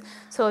things.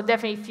 So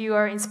definitely if you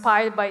are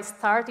inspired by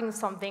starting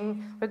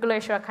something,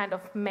 regulation are kind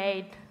of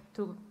made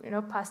to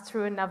pass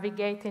through and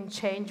navigate and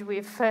change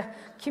with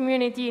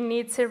community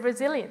needs and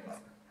resilience.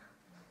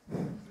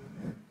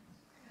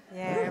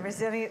 Yeah,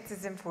 resilience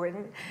is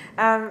important.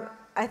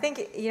 I think,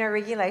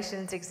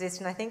 regulations exist,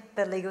 and I think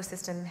the legal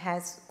system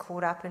has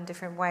caught up in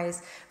different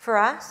ways. For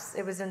us,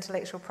 it was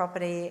intellectual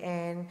property,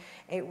 and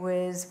it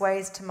was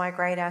ways to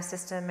migrate our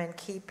system and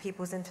keep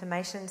people's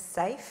information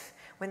safe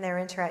when they're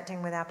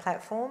interacting with our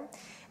platform.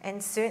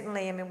 And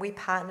certainly, we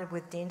partnered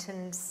with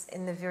Dentons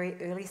in the very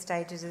early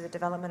stages of the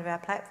development of our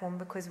platform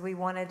because we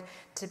wanted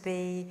to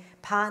be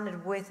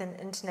partnered with an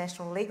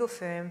international legal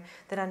firm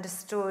that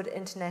understood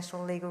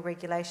international legal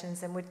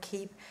regulations and would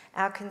keep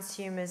our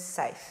consumers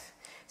safe.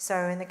 So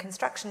in the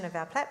construction of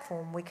our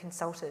platform, we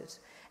consulted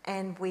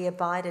and we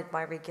abided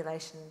by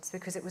regulations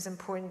because it was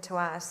important to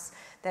us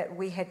that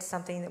we had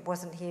something that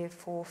wasn't here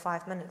for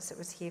 5 minutes, it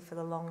was here for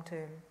the long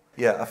term.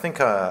 Yeah, I think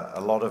a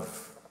lot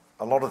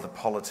of the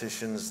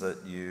politicians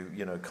that you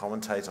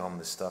commentate on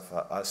this stuff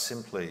are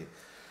simply,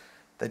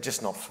 they're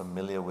just not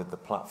familiar with the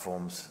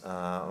platforms.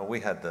 We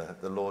had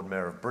the Lord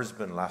Mayor of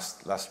Brisbane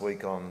last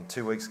week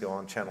 2 weeks ago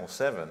on Channel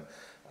 7.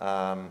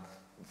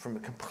 From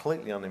a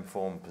completely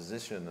uninformed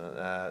position,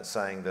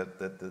 saying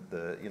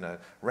that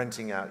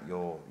renting out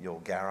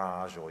your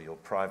garage or your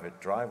private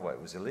driveway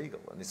was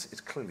illegal, and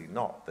it's clearly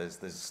not.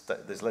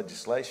 There's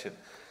legislation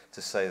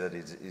to say that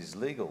it is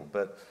legal,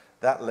 but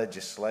that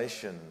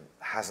legislation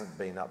hasn't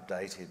been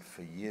updated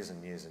for years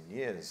and years and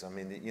years. I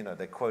mean,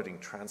 they're quoting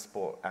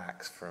transport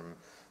acts from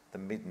the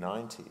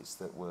mid-90s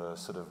that were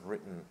sort of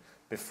written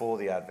before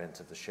the advent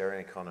of the sharing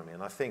economy,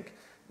 and I think,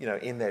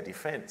 in their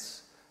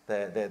defence,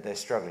 they're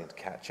struggling to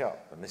catch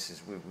up, and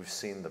we've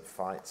seen the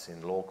fights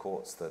in law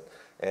courts that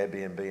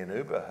Airbnb and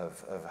Uber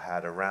have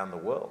had around the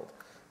world,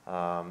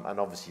 and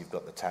obviously you've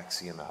got the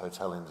taxi and the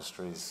hotel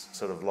industries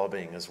sort of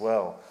lobbying as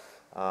well.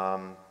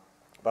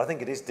 But I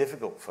think it is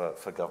difficult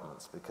for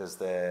governments because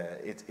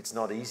it's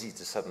not easy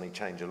to suddenly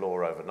change a law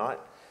overnight,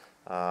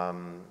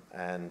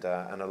 and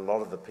a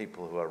lot of the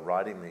people who are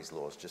writing these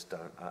laws just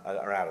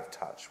are out of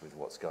touch with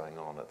what's going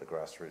on at the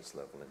grassroots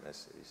level in their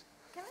cities.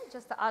 Can I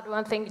just add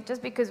one thing?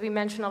 Just because we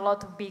mentioned a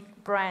lot of big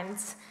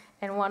brands,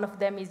 and one of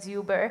them is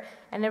Uber,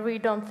 and I really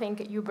don't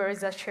think Uber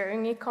is a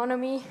sharing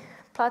economy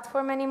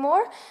platform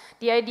anymore.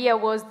 The idea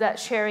was that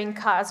sharing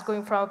cars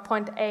going from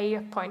point A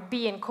to point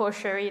B and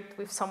co-share it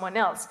with someone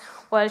else,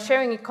 while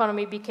sharing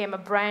economy became a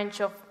branch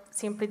of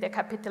simply the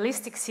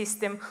capitalistic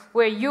system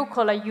where you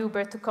call a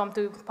Uber to come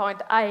to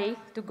point A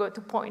to go to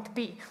point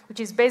B,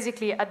 which is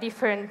basically a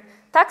different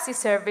taxi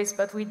service,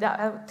 but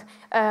without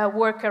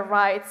worker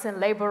rights and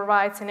labor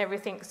rights and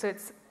everything. So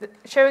the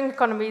sharing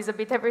economy is a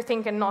bit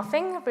everything and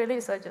nothing,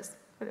 really, so I just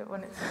really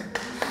wanted to...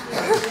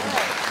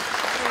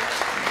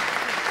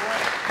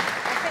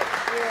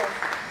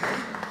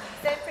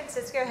 San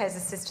Francisco has a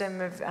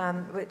system of,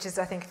 which is,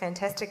 I think, a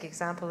fantastic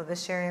example of a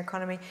sharing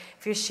economy.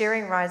 If you're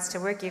sharing rides to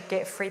work, you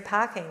get free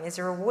parking as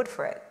a reward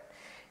for it.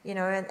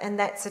 And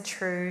that's a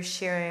true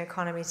sharing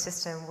economy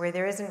system where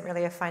there isn't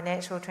really a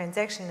financial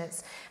transaction.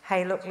 It's,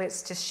 hey, look,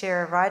 let's just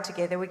share a ride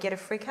together. We get a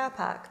free car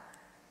park.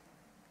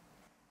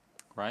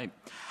 Great.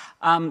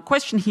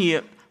 Question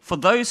here, for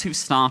those who've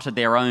started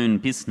their own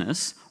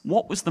business,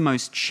 what was the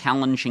most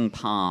challenging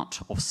part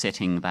of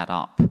setting that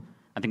up?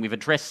 I think we've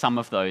addressed some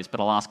of those, but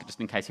I'll ask it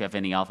just in case you have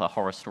any other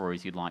horror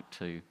stories you'd like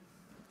to.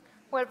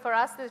 Well, for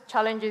us, the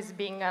challenge is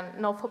being a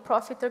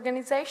not-for-profit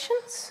organization.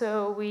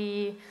 So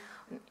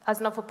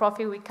as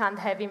not-for-profit, we can't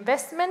have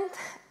investment.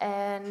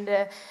 And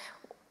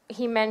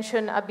he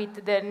mentioned a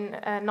bit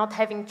then not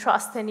having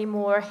trust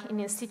anymore in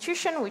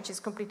institution, which is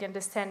completely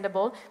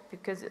understandable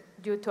because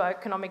due to our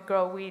economic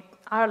growth, we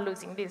are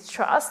losing this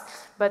trust.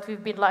 But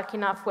we've been lucky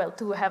enough,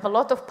 to have a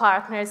lot of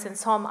partners, and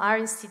some are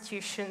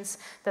institutions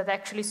that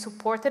actually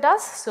supported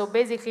us. So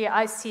basically,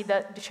 I see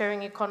that the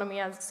sharing economy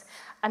as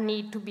a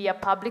need to be a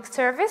public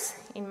service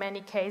in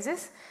many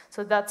cases.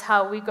 So that's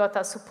how we got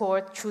our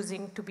support,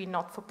 choosing to be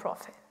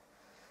not-for-profit.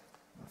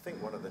 I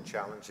think one of the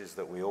challenges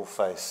that we all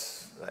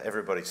face,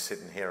 everybody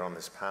sitting here on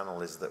this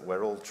panel, is that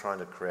we're all trying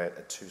to create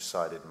a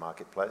two-sided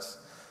marketplace,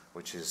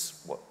 which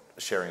is what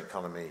a sharing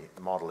economy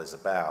model is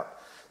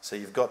about. So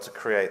you've got to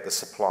create the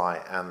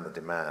supply and the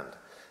demand.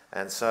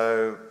 And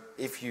so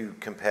if you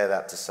compare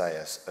that to,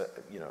 say,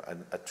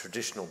 a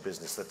traditional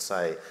business, let's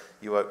say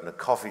you open a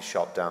coffee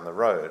shop down the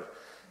road,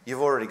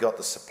 you've already got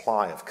the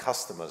supply of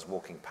customers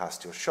walking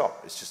past your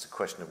shop. It's just a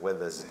question of whether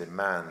there's a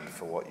demand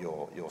for what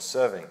you're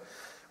serving.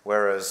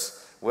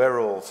 Whereas we're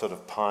all sort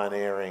of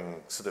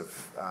pioneering sort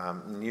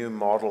of new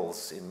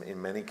models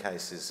in many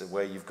cases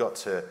where you've got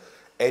to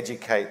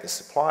educate the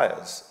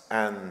suppliers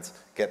and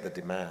get the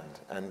demand.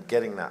 And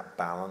getting that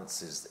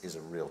balance is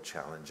a real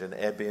challenge. And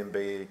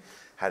Airbnb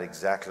had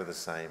exactly the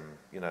same,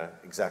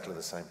 exactly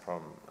the same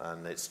problem.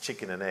 And it's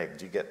chicken and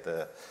egg.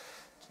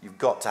 You've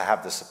got to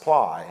have the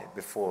supply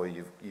before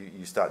you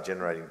start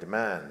generating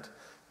demand.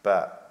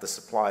 But the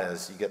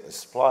suppliers, you get the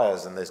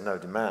suppliers and there's no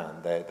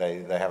demand.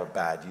 They have a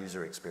bad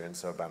user experience,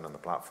 so abandon the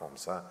platform.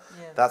 So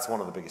that's one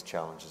of the biggest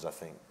challenges, I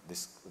think,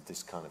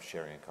 this kind of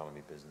sharing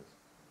economy business.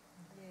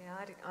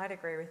 Yeah, I'd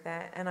agree with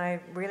that. And I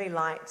really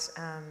liked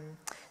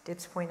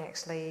Deb's point,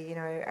 actually,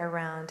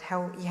 around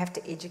how you have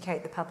to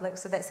educate the public.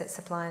 So that's that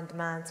supply and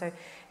demand. So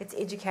it's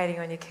educating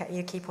on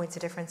your key points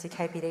of difference, your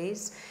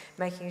KPDs,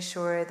 making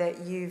sure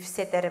that you've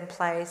set that in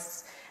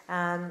place.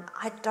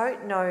 I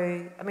don't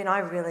know, I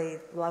really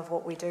love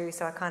what we do,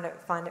 so I kind of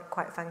find it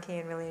quite funky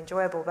and really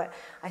enjoyable, but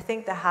I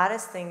think the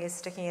hardest thing is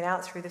sticking it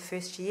out through the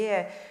first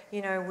year,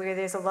 where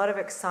there's a lot of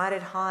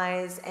excited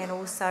highs and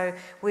also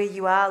where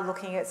you are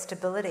looking at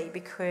stability,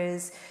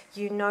 because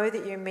you know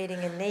that you're meeting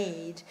a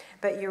need,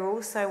 but you're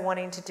also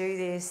wanting to do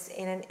this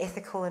in an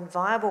ethical and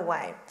viable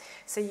way.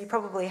 So you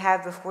probably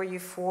have before you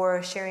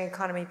 4 sharing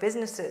economy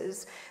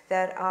businesses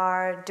that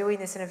are doing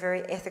this in a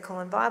very ethical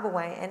and viable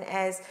way. And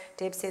as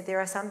Deb said, there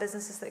are some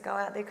businesses that go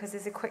out there because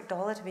there's a quick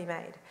dollar to be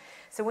made.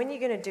 So when you're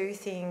going to do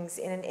things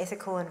in an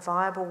ethical and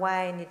viable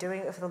way, and you're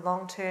doing it for the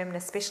long term, and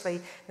especially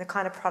the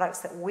kind of products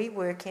that we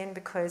work in,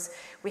 because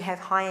we have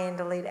high-end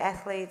elite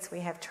athletes, we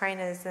have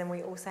trainers, and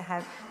we also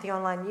have the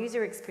online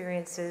user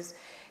experiences,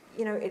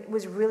 it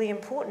was really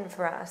important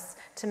for us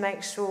to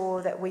make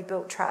sure that we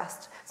built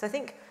trust. So I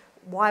think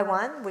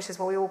Y1, which is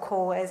what we all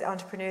call as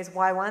entrepreneurs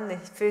Y1, the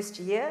first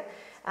year,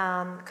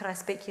 can I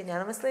speak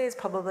unanimously, is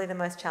probably the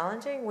most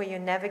challenging, where you're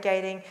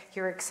navigating,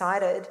 you're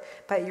excited,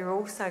 but you're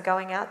also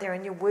going out there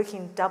and you're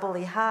working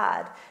doubly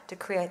hard to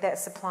create that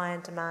supply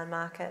and demand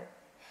market.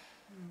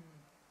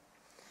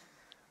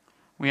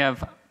 We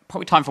have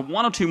probably time for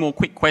 1 or 2 more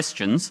quick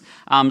questions.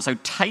 So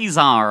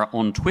Tazar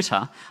on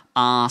Twitter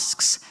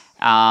asks,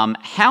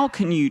 how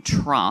can you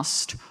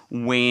trust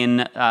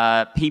when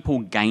people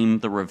game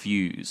the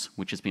reviews,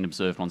 which has been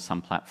observed on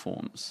some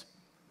platforms?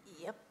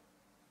 Yep.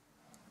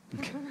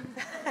 Okay.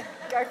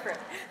 Go for it.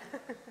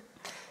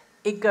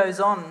 It goes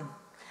on.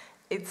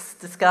 It's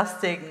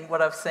disgusting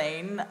what I've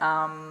seen.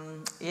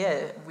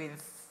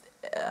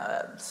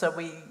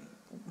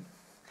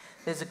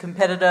 There's a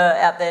competitor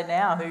out there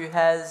now who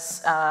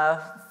has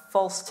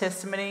false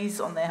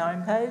testimonies on their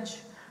homepage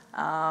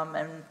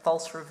and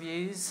false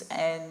reviews,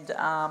 and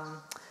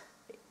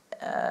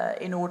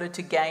in order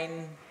to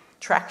gain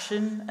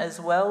traction as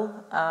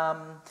well,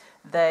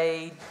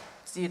 they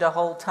did a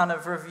whole ton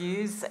of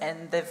reviews,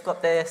 and they've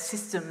got their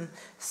system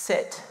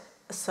set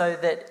so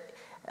that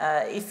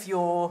if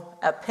you're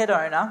a pet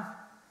owner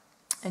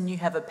and you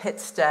have a pet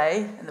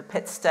stay and the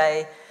pet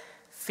stay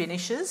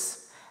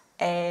finishes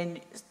and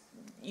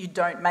you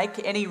don't make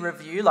any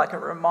review, like it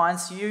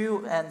reminds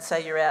you, and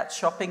say you're out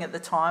shopping at the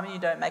time and you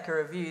don't make a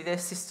review, their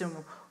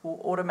system will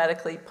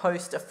automatically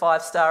post a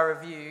 5-star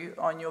review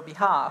on your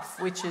behalf,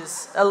 which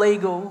is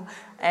illegal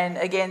and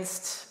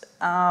against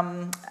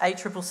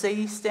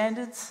ACCC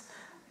standards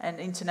and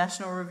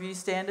international review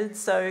standards.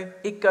 So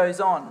it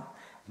goes on.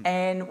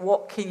 And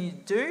what can you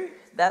do?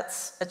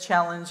 That's a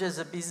challenge as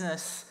a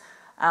business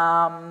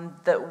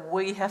that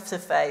we have to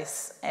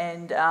face.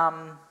 And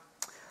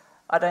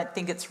I don't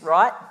think it's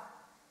right.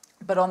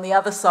 But on the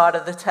other side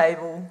of the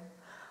table,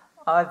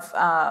 I've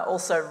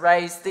also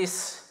raised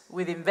this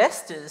with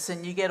investors,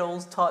 and you get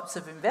all types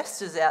of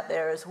investors out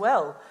there as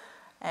well.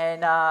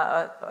 And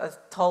I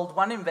told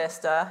one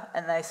investor,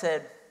 and they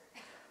said,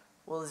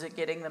 well, is it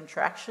getting them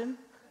traction?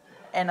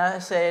 And I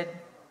said,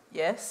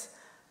 yes.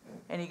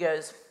 And he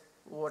goes,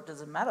 well, what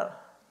does it matter?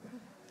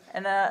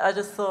 And I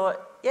just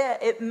thought, yeah,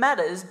 it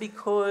matters,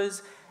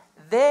 because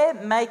they're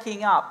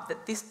making up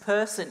that this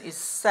person is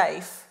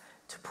safe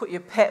to put your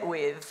pet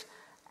with,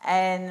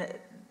 and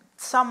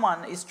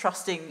someone is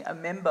trusting a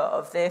member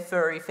of their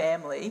furry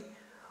family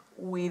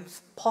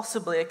with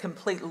possibly a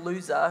complete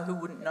loser who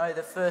wouldn't know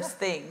the first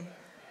thing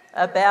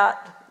about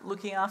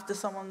looking after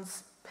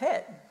someone's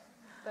pet.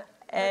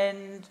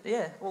 And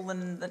yeah, all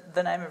in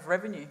the name of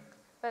revenue.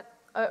 But,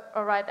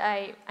 all right,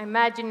 I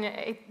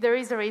imagine there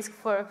is a risk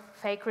for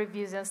fake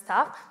reviews and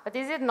stuff, but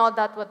is it not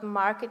that what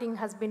marketing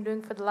has been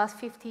doing for the last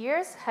 50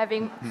 years?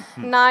 Having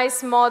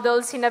nice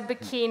models in a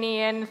bikini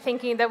and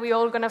thinking that we're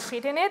all going to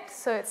fit in it?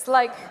 So it's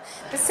like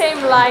the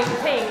same like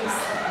things.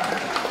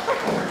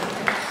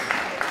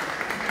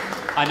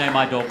 I know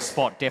my dog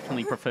Spot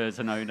definitely prefers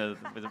an owner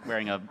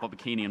wearing a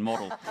bikini and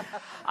model.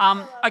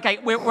 Okay,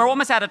 we're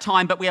almost out of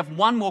time, but we have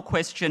one more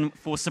question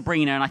for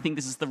Sabrina, and I think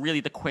this is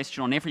really the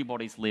question on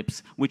everybody's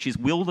lips, which is,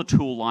 will the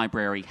tool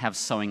library have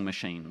sewing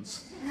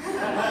machines?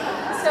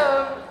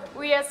 So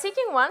we are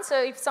seeking one,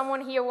 so if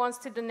someone here wants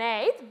to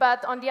donate,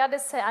 but on the other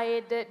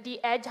side, the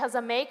Edge has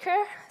a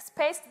maker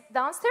space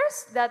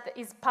downstairs that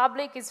is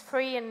public, is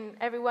free, and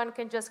everyone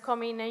can just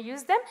come in and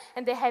use them,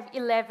 and they have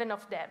 11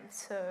 of them.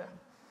 So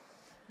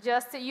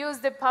just use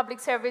the public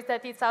service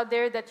that is out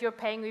there that you're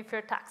paying with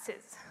your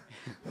taxes.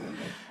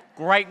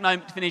 Great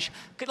moment to finish.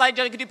 Ladies and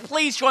gentlemen, could you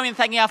please join me in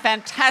thanking our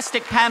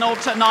fantastic panel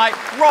tonight?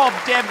 Rob,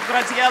 Deb,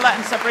 Graziella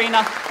and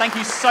Sabrina, thank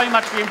you so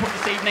much for your input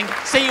this evening.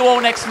 See you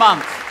all next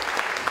month.